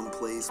visit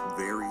someplace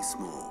very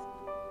small.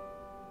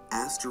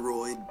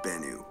 Asteroid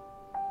Bennu.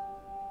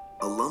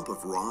 A lump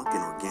of rock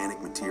and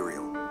organic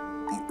material,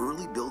 the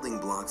early building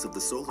blocks of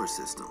the solar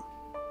system,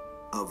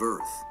 of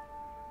Earth,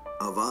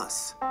 of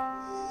us.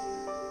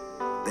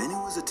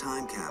 Bennu is a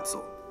time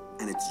capsule,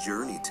 and its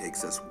journey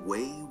takes us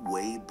way,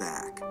 way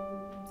back,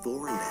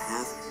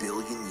 4.5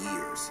 billion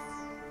years.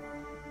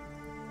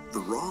 The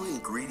raw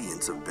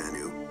ingredients of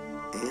Bennu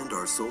and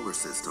our solar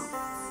system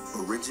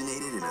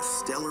originated in a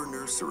stellar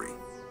nursery,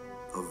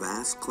 a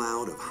vast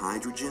cloud of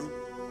hydrogen,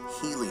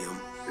 helium,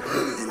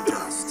 and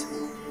dust.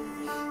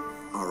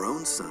 Our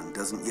own sun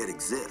doesn't yet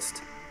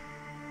exist.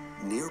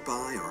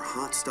 Nearby are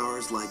hot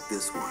stars like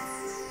this one,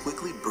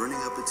 quickly burning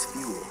up its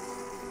fuel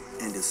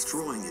and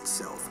destroying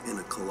itself in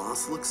a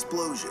colossal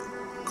explosion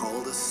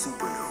called a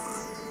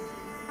supernova.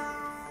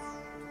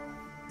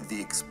 The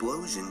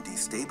explosion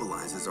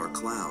destabilizes our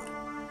cloud,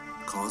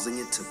 causing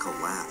it to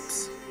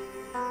collapse.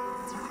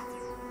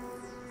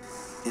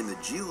 In the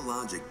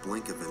geologic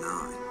blink of an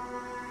eye,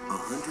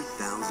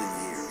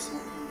 100,000 years,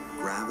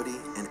 gravity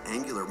and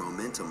angular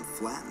momentum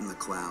flatten the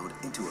cloud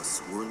into a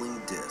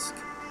swirling disk.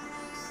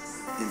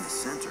 In the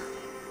center,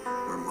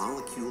 where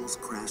molecules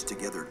crash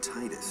together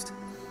tightest,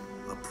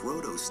 a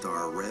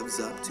protostar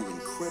revs up to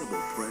incredible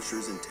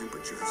pressures and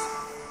temperatures.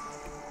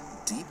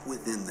 Deep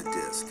within the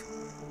disk,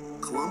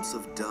 clumps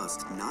of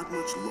dust not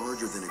much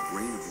larger than a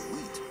grain of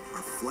wheat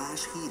are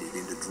flash heated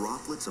into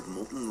droplets of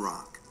molten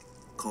rock,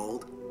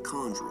 called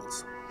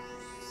chondrules.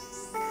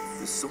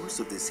 The source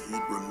of this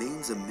heat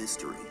remains a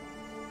mystery.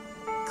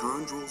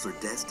 Chondrules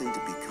are destined to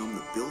become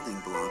the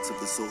building blocks of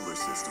the solar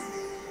system.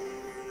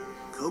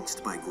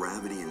 Coaxed by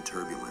gravity and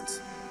turbulence,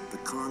 the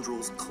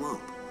chondrules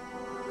clump.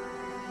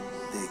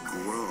 They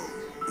grow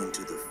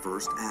into the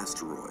first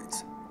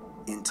asteroids,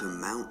 into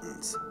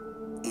mountains,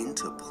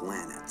 into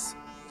planets.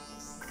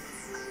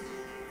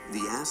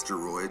 The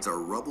asteroids are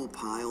rubble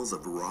piles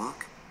of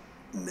rock,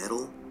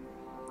 metal,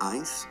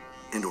 ice,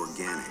 and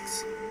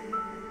organics.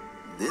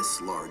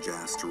 This large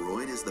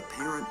asteroid is the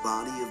parent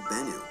body of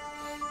Bennu.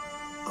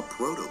 a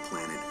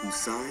protoplanet whose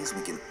size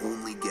we can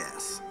only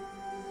guess.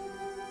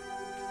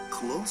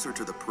 Closer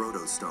to the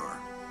protostar,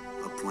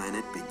 a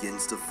planet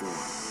begins to form.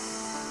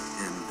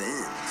 And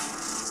then,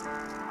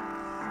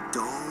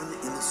 dawn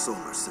in the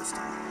solar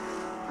system.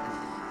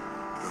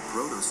 The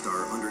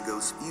protostar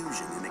undergoes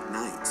fusion and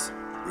ignites,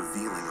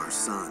 revealing our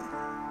sun.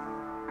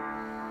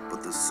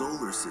 But the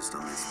solar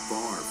system is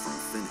far from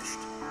finished.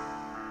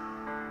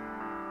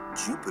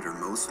 Jupiter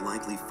most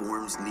likely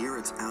forms near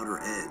its outer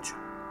edge,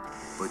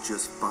 but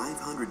just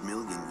 500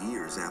 million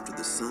years after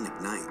the sun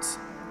ignites,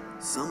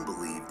 some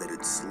believe that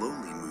it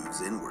slowly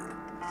moves inward.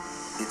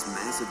 Its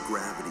massive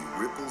gravity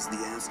ripples the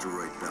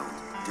asteroid belt,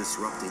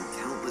 disrupting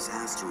countless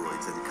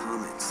asteroids and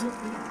comets,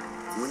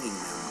 flinging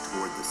them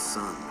toward the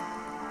sun.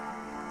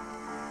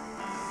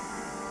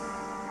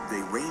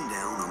 They rain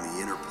down on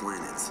the inner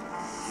planets,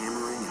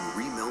 hammering and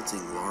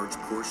remelting large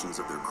portions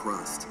of their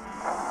crust.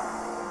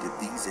 Did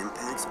these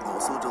impacts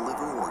also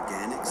deliver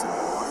organics and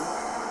water,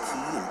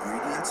 key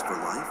ingredients for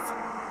life?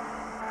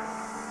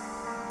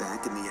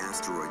 Back in the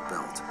asteroid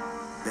belt,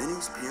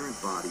 Bennu's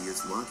parent body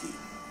is lucky.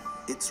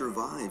 It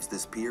survives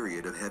this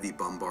period of heavy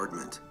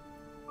bombardment.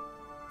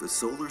 The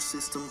solar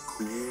system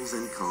cools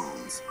and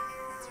calms.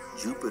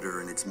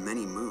 Jupiter and its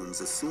many moons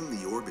assume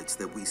the orbits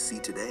that we see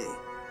today.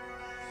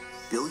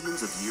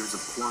 Billions of years of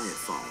quiet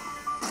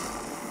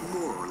follow,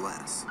 more or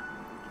less.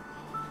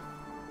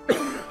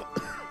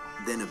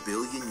 Then a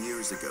billion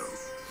years ago,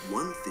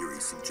 one theory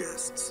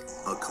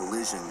suggests a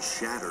collision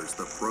shatters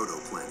the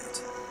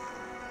protoplanet.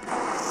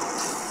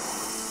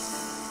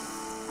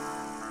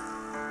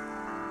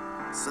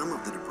 Some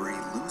of the debris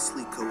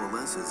loosely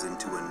coalesces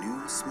into a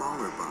new,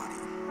 smaller body,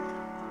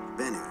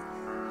 Bennu.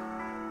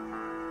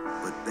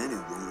 But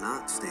Bennu will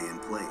not stay in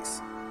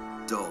place.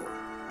 Dull,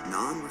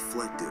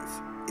 non-reflective,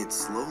 it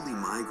slowly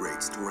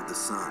migrates toward the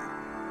sun.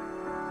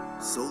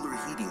 Solar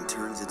heating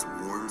turns its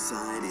warm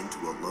side into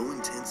a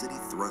low-intensity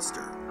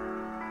thruster.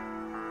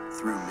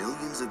 Through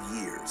millions of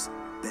years,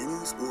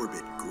 Bennu's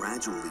orbit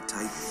gradually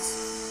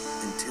tightens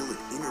until it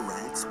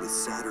interacts with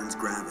Saturn's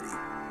gravity,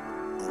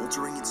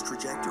 altering its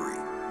trajectory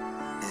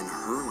and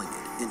hurling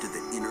it into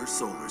the inner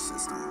solar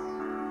system.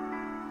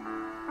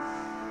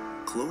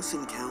 Close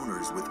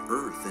encounters with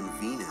Earth and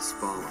Venus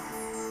follow.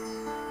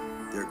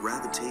 Their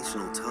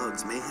gravitational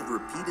tugs may have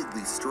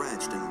repeatedly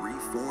stretched and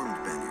reformed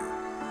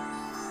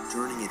Bennu,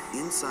 turning it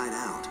inside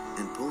out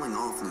and pulling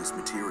off loose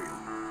material.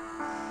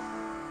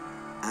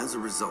 As a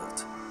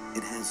result,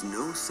 it has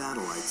no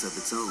satellites of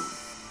its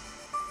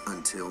own,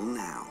 until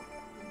now.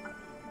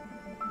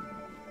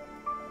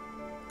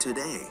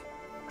 Today,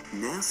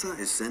 NASA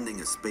is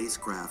sending a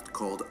spacecraft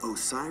called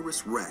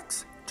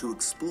OSIRIS-REx to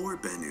explore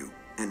Bennu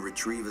and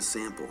retrieve a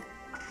sample.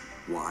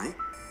 Why?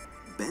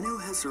 Bennu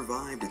has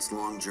survived its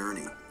long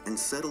journey and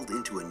settled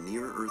into a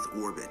near-Earth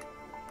orbit,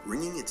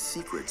 bringing its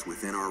secrets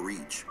within our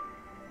reach.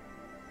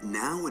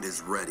 Now it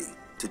is ready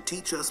to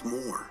teach us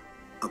more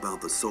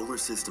about the solar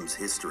system's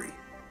history,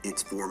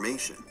 its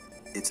formation,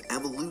 its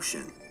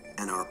evolution,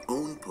 and our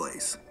own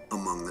place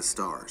among the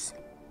stars.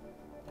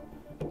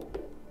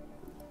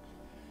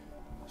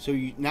 So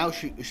you now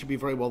should be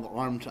very well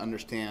armed to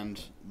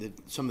understand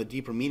some of the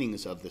deeper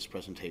meanings of this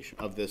presentation,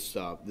 of this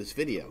this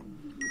video.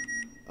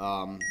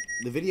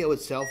 The video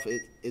itself,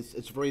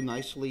 it's very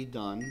nicely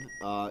done.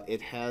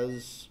 It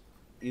has,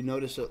 you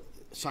notice,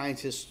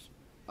 scientists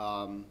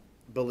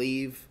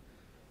believe,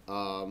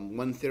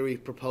 one theory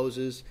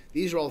proposes.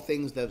 These are all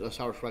things that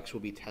OSIRIS-REx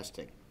will be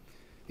testing.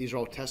 These are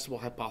all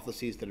testable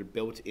hypotheses that are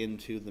built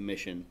into the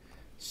mission,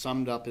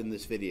 summed up in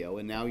this video.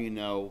 And now you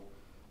know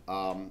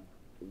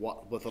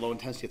what the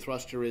low-intensity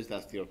thruster is.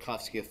 That's the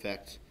Yarkovsky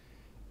effect.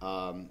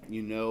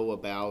 You know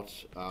about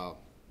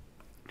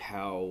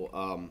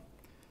how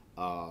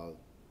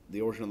the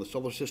origin of the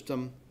solar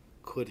system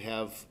could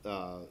have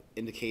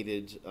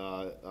indicated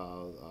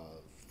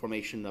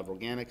formation of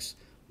organics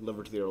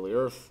delivered to the early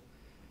Earth.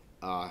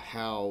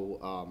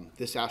 How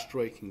this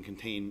asteroid can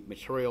contain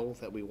material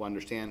that we will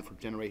understand for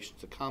generations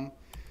to come,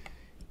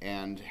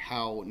 and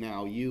how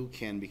now you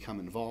can become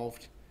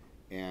involved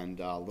and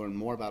learn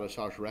more about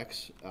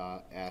OSIRIS-REx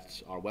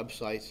at our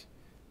website,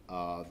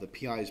 the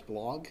PI's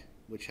blog,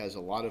 which has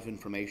a lot of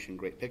information,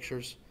 great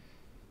pictures,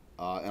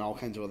 and all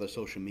kinds of other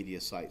social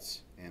media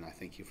sites. And I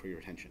thank you for your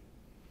attention.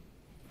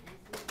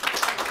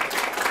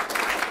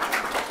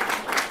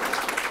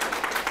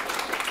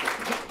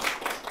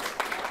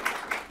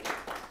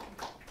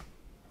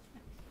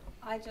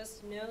 I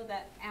just know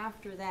that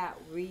after that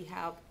we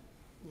have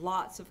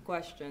lots of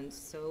questions,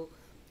 so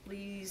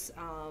please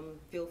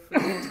feel free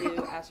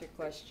to ask your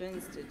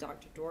questions to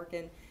Dr.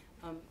 Dworkin.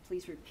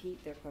 Please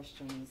repeat their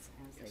questions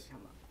as they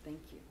come up. Thank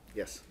you.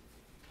 Yes.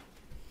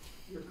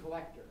 Your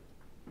collector.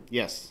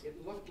 Yes.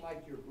 It looked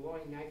like you're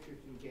blowing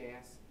nitrogen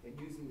gas and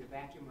using the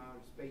vacuum out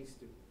of space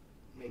to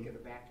make it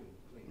a vacuum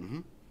cleaner.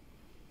 Mm-hmm.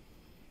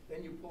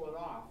 Then you pull it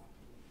off.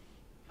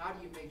 How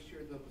do you make sure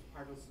those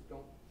particles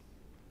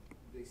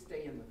they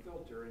stay in the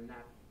filter and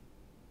not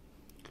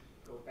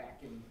go back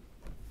in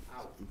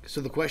out? So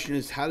the question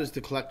is, how does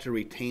the collector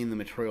retain the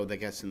material that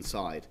gets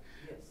inside?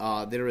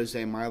 Yes. There is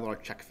a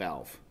Mylar check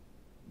valve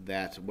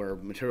that where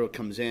material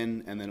comes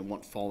in and then it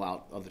won't fall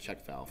out of the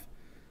check valve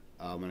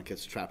when it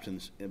gets trapped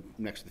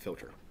next to the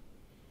filter.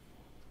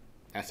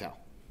 That's how.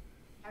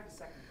 I have a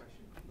second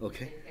question.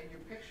 Okay. In your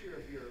picture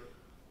of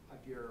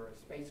your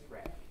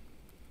spacecraft,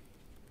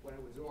 when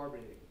it was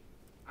orbiting,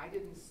 I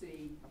didn't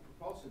see a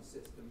propulsion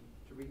system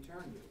to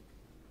return you.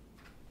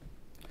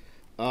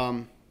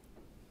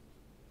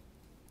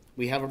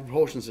 We have a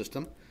propulsion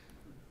system.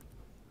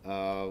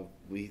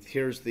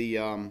 Here's the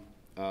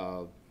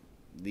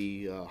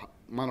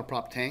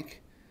monoprop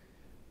tank.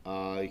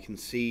 You can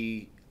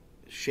see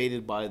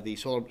shaded by the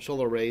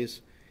solar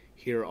rays.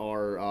 Here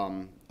are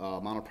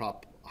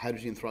monoprop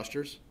hydrogen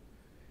thrusters,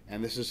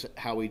 and this is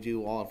how we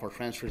do all of our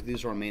transfers.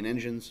 These are our main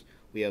engines.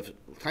 We have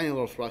tiny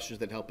little thrusters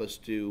that help us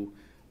do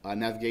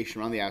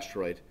navigation around the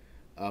asteroid.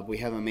 We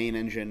have a main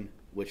engine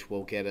which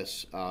will get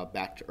us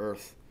back to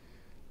Earth.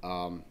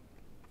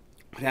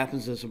 What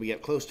happens is when we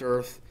get close to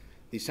Earth,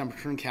 the sample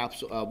return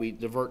capsule, we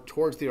divert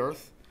towards the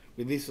Earth,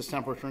 release the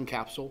sample return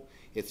capsule,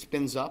 it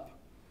spins up,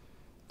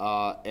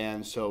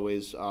 and so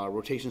is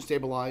rotation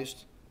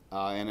stabilized,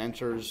 and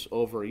enters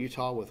over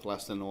Utah with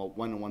less than a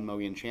 1 in 1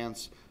 million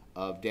chance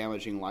of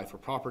damaging life or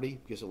property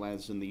because it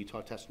lands in the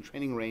Utah Test and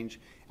Training Range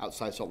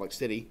outside Salt Lake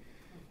City.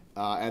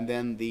 And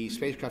then the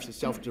spacecraft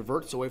itself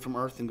diverts away from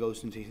Earth and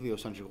goes into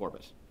heliocentric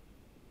orbit.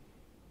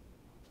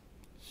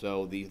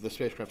 So the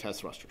spacecraft has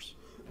thrusters.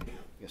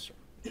 Yes, sir.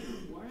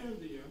 Why are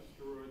the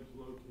asteroids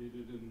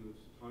located in this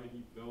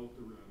tidy belt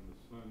around the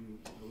sun?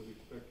 I would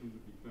expect them to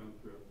be found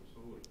throughout the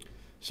solar system.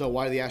 So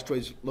why are the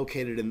asteroids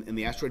located in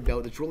the asteroid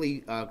belt? It's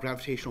really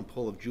gravitational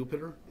pull of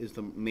Jupiter is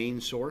the main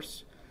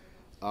source.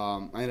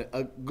 And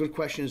a good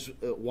question is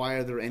why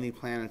are there any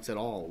planets at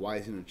all? Why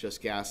isn't it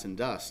just gas and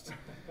dust?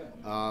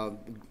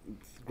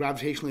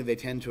 Gravitationally, they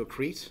tend to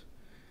accrete.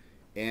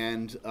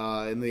 And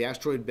in the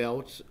asteroid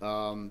belt,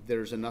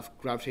 there's enough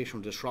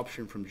gravitational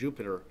disruption from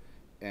Jupiter,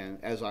 and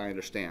as I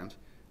understand,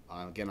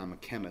 again, I'm a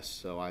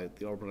chemist, so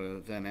the orbital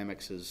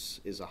dynamics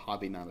is a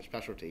hobby, not a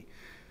specialty.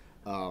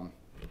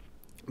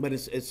 But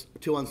it's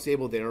too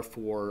unstable there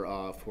for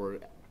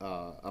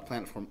a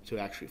planet to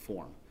actually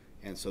form.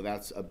 And so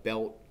that's a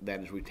belt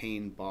that is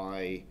retained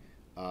by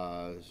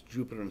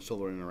Jupiter and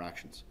solar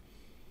interactions.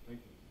 Thank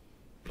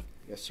you.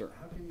 Yes, sir.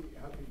 How can you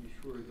be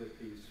sure that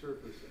the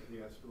surface of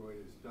the asteroid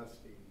is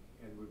dusty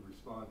and would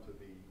respond to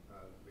the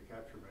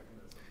capture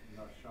mechanism,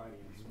 not shiny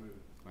and smooth?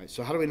 Right.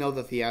 So how do we know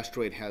that the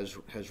asteroid has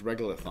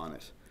regolith on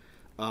it?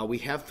 We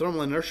have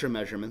thermal inertia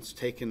measurements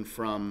taken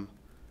from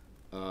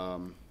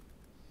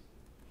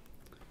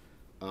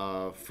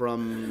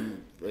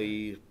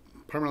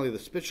primarily the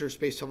Spitzer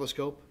Space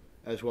Telescope,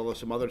 as well as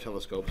some other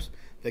telescopes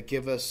that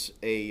give us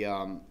a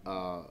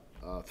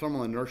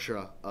thermal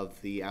inertia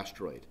of the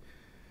asteroid.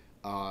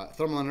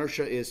 Thermal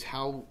inertia is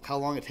how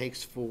long it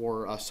takes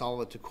for a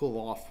solid to cool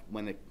off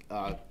when it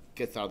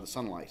gets out of the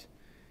sunlight.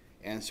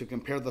 And so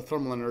compare the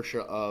thermal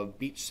inertia of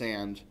beach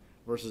sand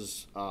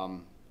versus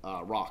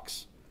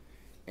rocks.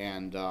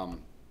 And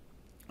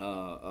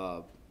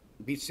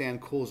beach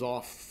sand cools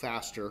off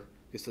faster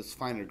because it's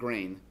finer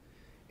grain.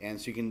 And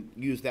so you can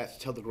use that to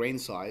tell the grain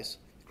size.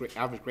 The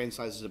average grain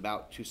size is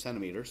about 2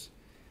 centimeters,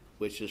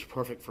 which is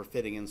perfect for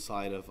fitting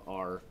inside of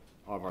our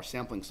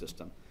sampling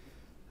system.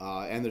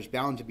 And there's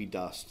bound to be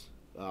dust.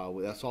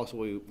 That's also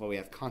why we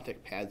have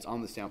contact pads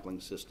on the sampling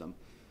system,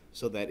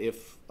 so that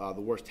if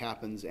the worst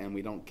happens and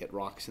we don't get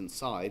rocks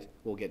inside,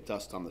 we'll get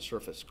dust on the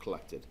surface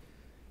collected.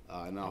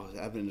 And I'll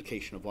have an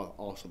indication of what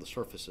also the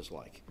surface is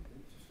like.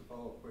 Just a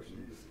follow-up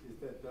question, is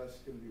that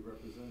dust going to be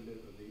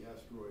representative of the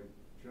asteroid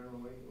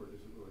generally, or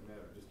does it really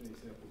matter? Just any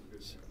samples are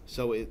good.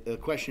 So the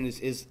question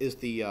is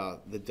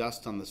the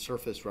dust on the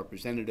surface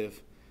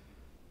representative?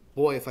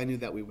 Boy, if I knew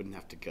that, we wouldn't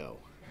have to go.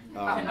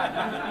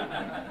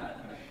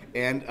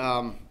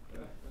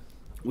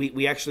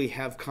 We actually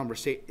have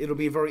conversation. It'll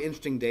be a very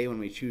interesting day when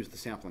we choose the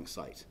sampling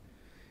site.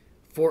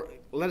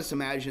 Let us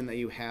imagine that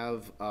you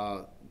have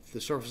the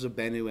surface of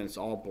Bennu and it's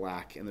all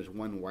black and there's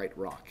one white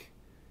rock.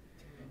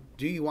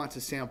 Do you want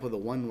to sample the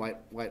one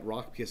white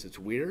rock because it's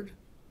weird,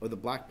 or the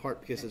black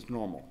part because it's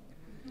normal?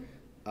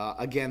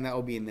 Again, that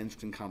will be an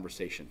interesting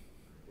conversation.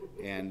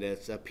 And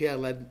it's a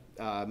PI-led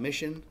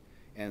mission,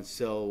 and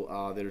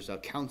so there's a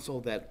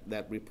council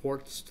that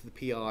reports to the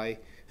PI,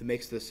 who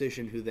makes the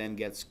decision, who then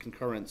gets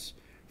concurrence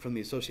from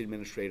the Associate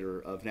Administrator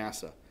of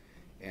NASA.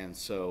 And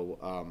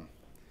so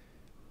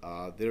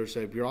there's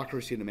a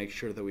bureaucracy to make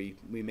sure that we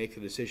make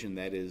the decision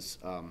that is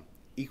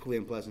equally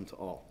unpleasant to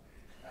all.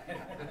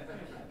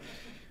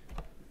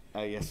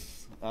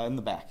 Yes, in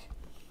the back.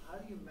 How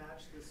do you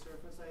match the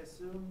surface? I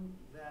assume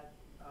that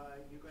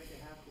you're going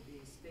to have to be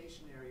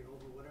stationary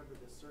over whatever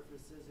the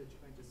surface is that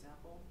you're going to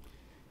sample.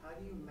 How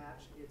do you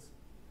match its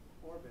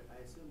orbit?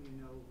 I assume you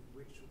know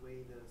which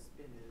way the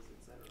spin is,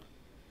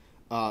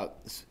 etc.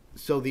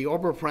 So the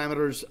orbital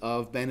parameters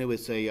of Bennu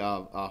is a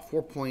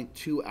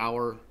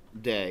 4.2-hour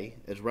day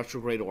as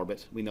retrograde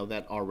orbit. We know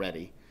that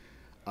already.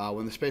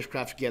 When the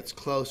spacecraft gets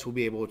close, we'll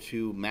be able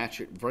to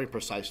match it very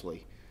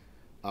precisely.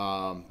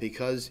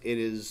 Because it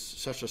is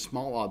such a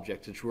small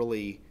object, it's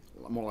really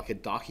more like a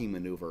docking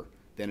maneuver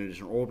than it is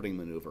an orbiting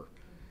maneuver.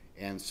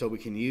 And so we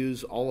can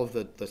use all of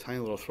the tiny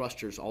little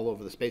thrusters all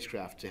over the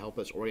spacecraft to help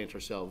us orient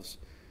ourselves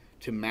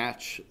to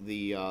match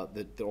the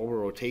orbital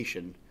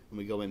rotation when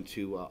we go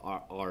into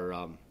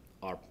our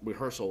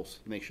rehearsals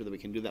to make sure that we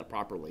can do that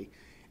properly,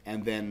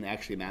 and then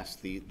actually match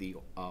the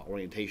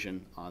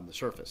orientation on the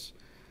surface.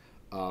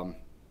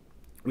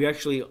 We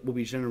actually will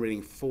be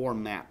generating 4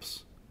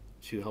 maps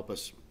to help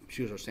us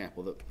choose our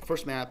sample. The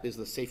first map is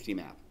the safety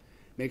map.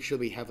 Make sure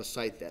we have a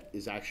site that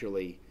is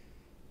actually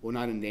will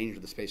not endanger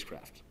the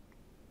spacecraft.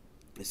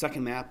 The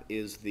second map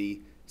is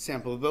the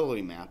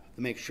sampleability map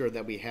to make sure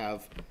that we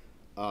have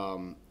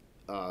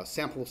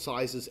sample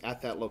sizes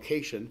at that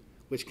location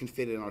which can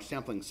fit in our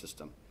sampling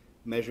system,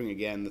 measuring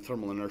again the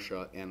thermal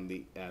inertia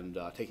and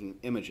taking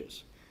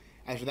images.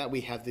 After that,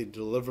 we have the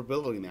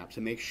deliverability map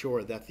to make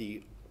sure that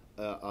the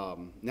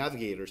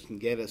navigators can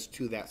get us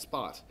to that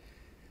spot.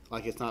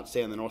 Like it's not,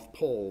 say, on the North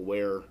Pole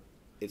where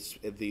it's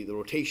the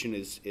rotation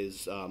is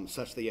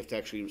such that you have to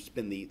actually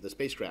spin the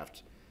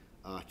spacecraft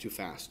too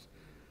fast.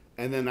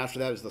 And then after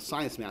that is the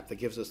science map that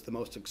gives us the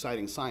most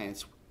exciting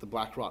science, the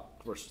black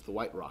rock versus the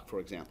white rock, for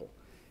example.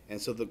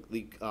 And so the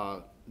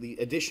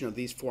addition of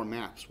these 4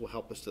 maps will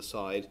help us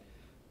decide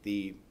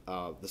the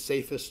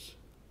safest,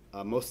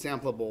 most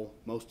sampleable,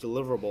 most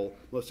deliverable,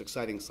 most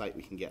exciting site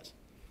we can get.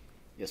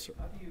 Yes, sir.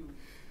 How do you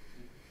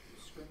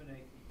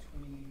discriminate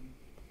between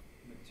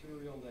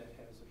material that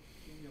has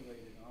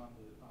accumulated on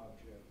the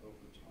object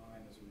over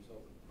time as a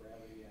result of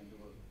gravity and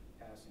or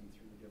passing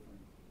through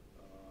different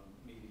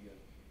media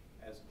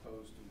as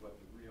opposed to what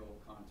the real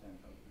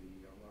content of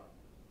the rock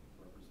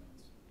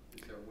represents?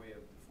 Is there a way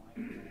of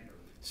defining that?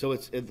 So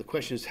the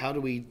question is, how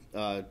do we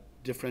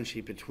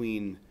differentiate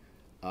between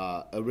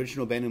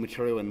original bending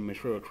material and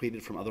material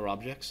created from other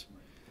objects?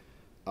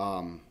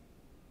 That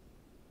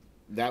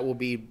will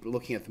be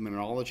looking at the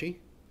mineralogy,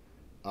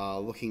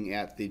 looking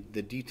at the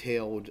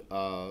detailed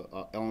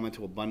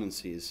elemental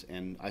abundances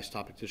and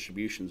isotopic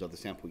distributions of the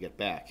sample we get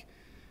back.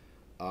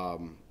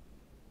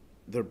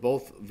 They're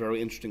both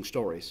very interesting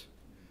stories.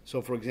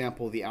 So, for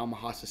example, the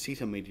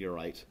Almahasasita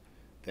meteorite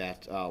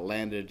that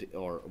landed,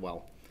 or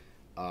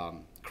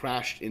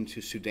crashed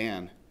into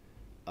Sudan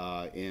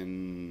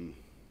in,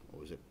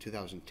 what was it,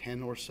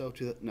 2010 or so?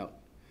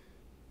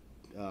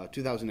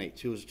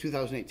 2008. It was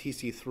 2008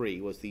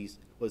 TC3 was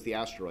the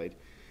asteroid,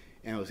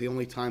 and it was the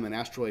only time an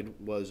asteroid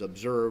was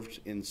observed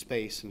in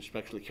space and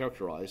spectrally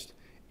characterized,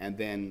 and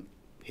then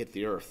hit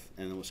the Earth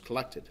and it was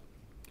collected.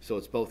 So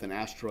it's both an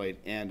asteroid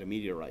and a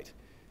meteorite.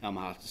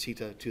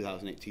 Almahasasita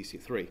 2008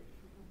 TC3.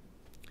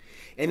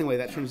 Anyway,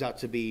 that turns out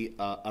to be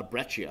a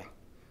breccia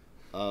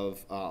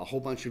of a whole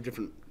bunch of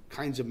different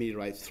kinds of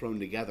meteorites thrown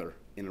together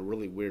in a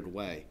really weird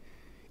way.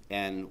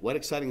 And what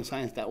exciting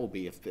science that will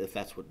be if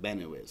that's what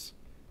Bennu is.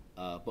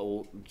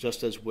 But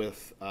just as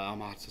with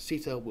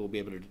Almahasasita, we'll be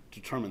able to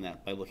determine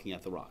that by looking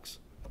at the rocks.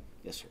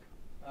 Yes, sir.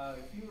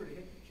 If you were to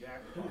hit the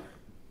jackpot,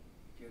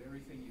 get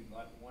everything you'd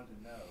want to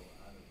know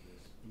out of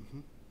this,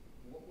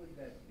 what would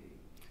that be?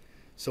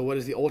 So what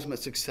is the ultimate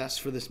success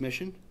for this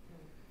mission?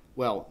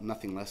 Well,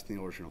 nothing less than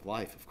the origin of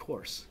life, of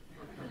course.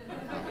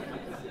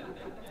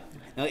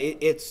 Now,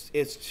 it's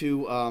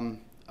to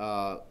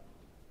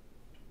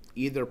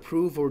either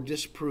prove or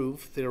disprove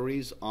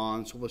theories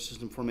on solar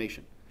system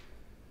formation.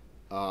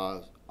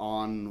 Are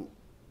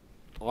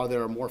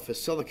there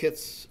amorphous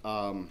silicates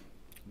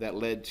that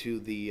led to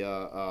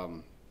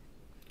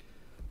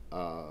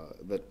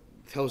that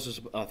tells us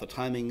about the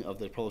timing of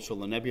the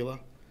protosolar nebula?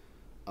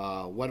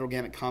 What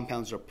organic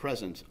compounds are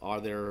present?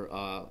 Are there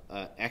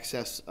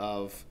excess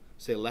of,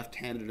 say,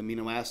 left-handed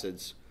amino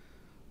acids,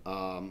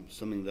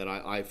 something that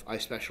I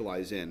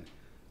specialize in,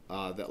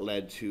 that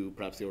led to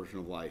perhaps the origin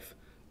of life?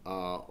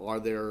 Are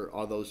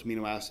those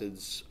amino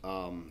acids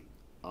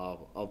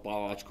of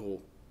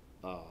biological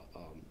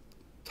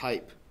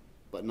type,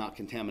 but not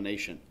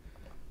contamination?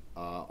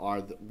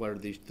 What are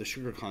the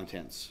sugar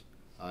contents,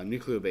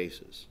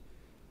 nucleobases?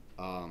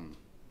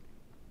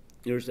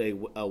 There's a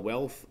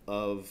wealth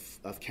of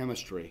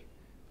chemistry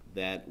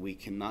that we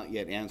cannot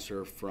yet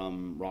answer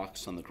from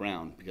rocks on the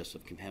ground because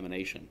of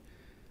contamination,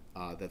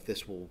 that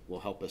this will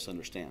help us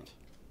understand.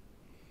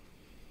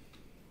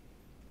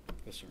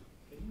 Yes, sir.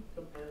 Can you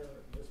compare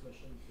this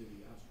mission to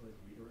the asteroid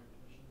redirect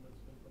mission that's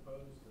been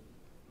proposed?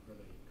 Are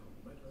they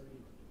complementary?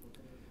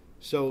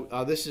 So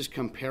this is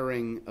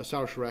comparing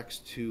OSIRIS-REx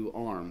to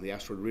ARM, the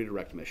asteroid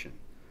redirect mission.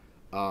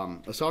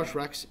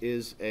 OSIRIS-REx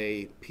is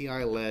a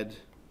PI-led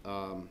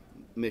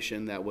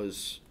mission that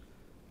was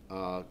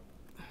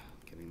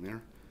getting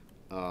there.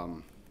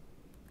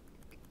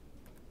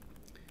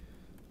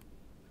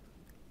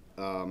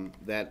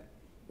 That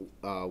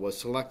was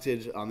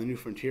selected on the New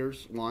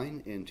Frontiers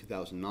line in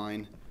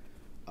 2009.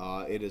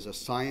 It is a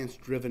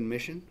science-driven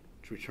mission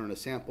to return a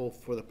sample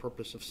for the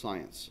purpose of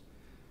science.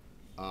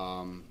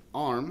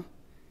 ARM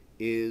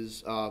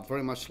is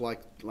very much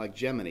like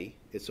Gemini.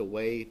 It's a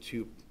way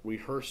to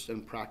rehearse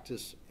and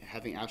practice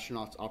having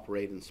astronauts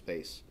operate in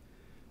space.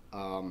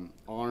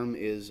 ARM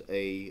is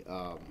a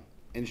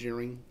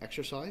engineering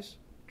exercise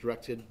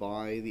directed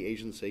by the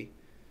agency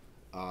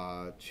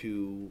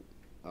to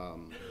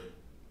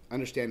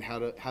understand how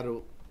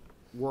to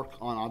work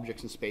on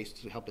objects in space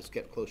to help us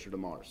get closer to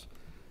Mars.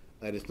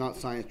 That it's not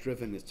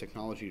science-driven, it's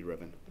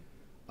technology-driven.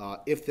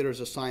 If there's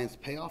a science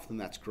payoff, then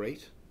that's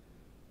great,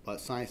 but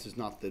science is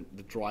not the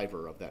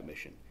driver of that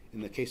mission. In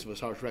the case of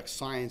OSIRIS-REx,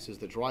 science is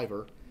the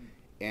driver,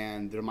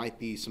 and there might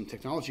be some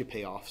technology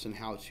payoffs in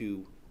how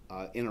to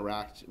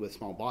interact with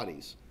small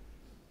bodies,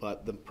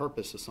 but the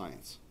purpose is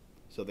science.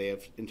 So they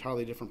have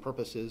entirely different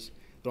purposes,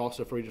 but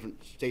also very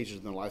different stages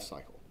in their life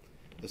cycle.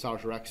 The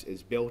OSIRIS-REx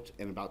is built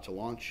and about to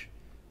launch.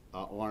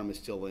 ARM is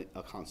still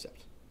a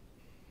concept.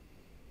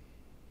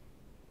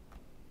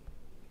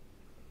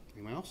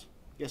 Anyone else?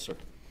 Yes, sir.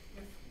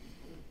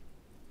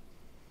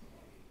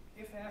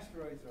 If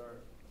asteroids are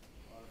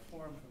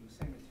formed from the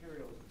same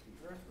materials as the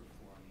Earth were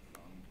formed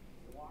from,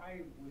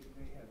 why would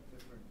they have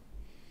different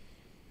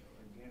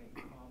organic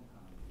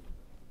compounds?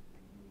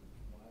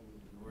 Why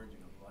would the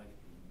origin of life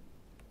be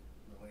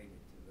related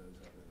to those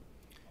other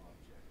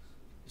objects?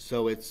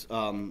 So it's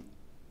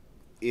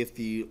if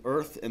the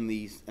Earth and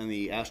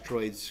the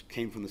asteroids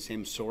came from the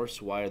same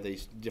source, why are they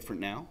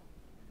different now?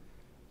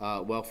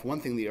 Well, for one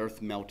thing, the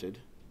Earth melted,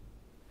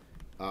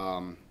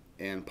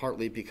 and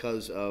partly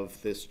because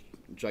of this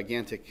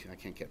gigantic, I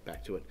can't get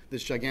back to it,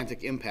 this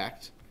gigantic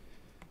impact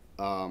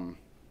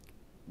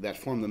that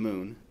formed the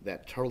moon,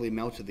 that totally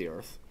melted the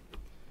Earth.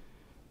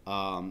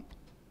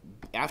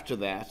 After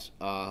that,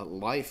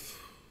 life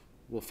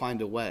will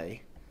find a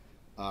way.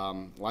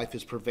 Life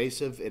is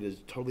pervasive. It has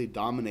totally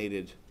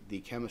dominated the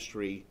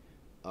chemistry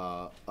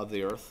of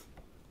the Earth.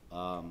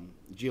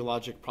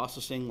 Geologic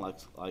processing, like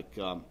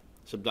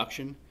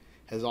subduction,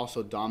 has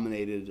also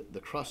dominated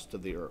the crust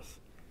of the Earth.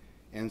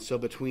 And so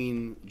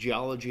between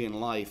geology and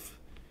life,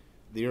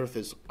 the Earth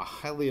is a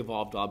highly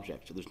evolved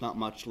object. There's not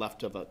much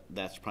left of it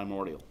that's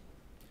primordial.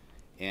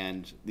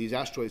 And these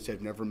asteroids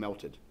have never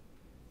melted.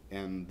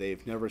 And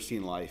they've never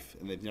seen life,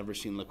 and they've never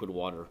seen liquid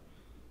water,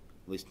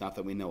 at least not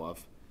that we know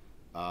of.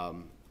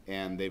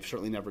 And they've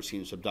certainly never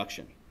seen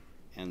subduction.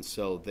 And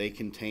so they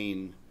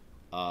contain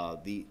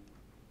the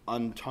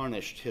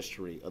untarnished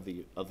history of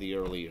the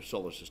early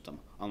solar system,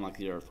 unlike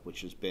the Earth,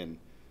 which has been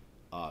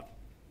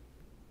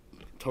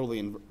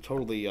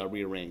totally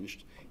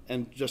rearranged,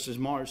 and just as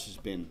Mars has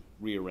been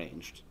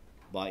rearranged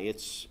by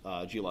its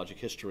geologic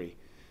history,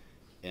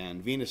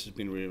 and Venus has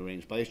been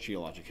rearranged by its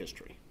geologic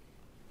history.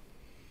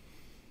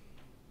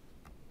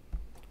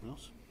 What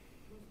else?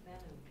 Who's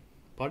Bennu?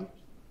 Pardon?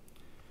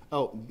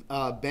 Oh,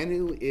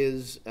 Bennu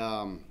is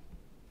an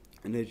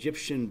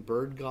Egyptian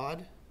bird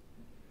god,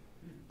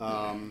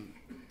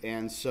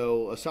 and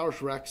so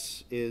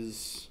OSIRIS-REx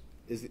is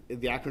the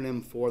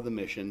acronym for the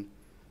mission.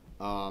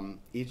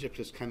 Egypt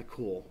is kind of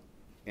cool,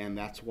 and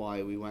that's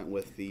why we went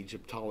with the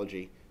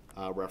Egyptology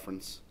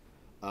reference.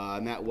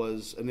 And that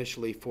was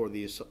initially for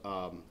these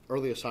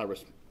early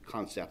OSIRIS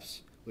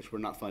concepts, which were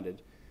not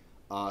funded.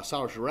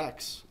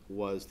 OSIRIS-REx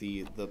was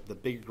the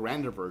big,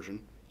 grander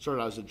version.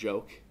 Started out as a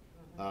joke,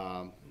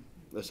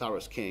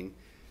 Osiris King.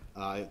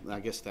 I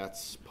guess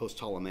that's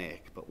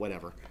post-Ptolemaic, but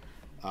whatever.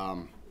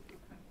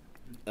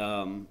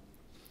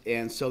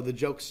 And so the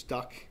joke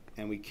stuck,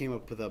 and we came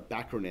up with a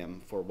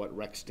backronym for what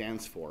REx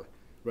stands for,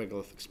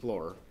 Regolith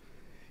Explorer.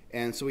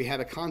 And so we had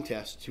a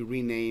contest to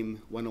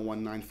rename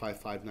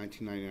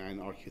 101-955-1999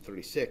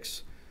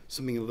 RQ-36,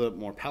 something a little bit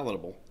more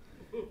palatable.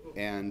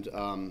 And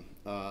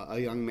a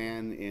young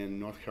man in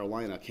North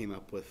Carolina came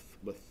up with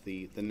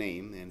the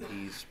name, and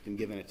he's been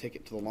given a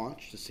ticket to the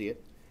launch to see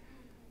it.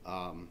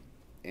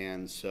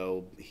 And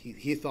so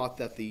he thought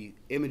that the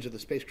image of the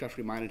spacecraft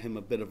reminded him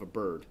a bit of a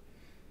bird,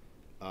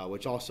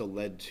 which also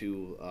led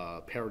to a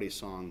parody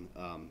song,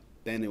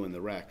 Bennu and the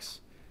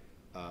Rex,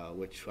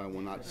 which I will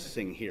not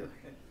sing here.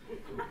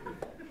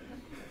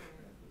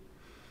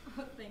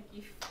 Oh, thank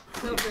you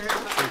so very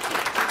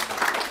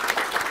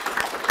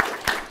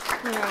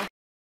much.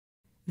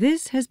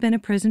 This has been a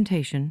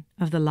presentation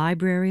of the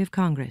Library of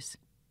Congress.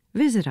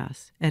 Visit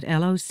us at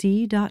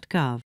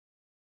loc.gov.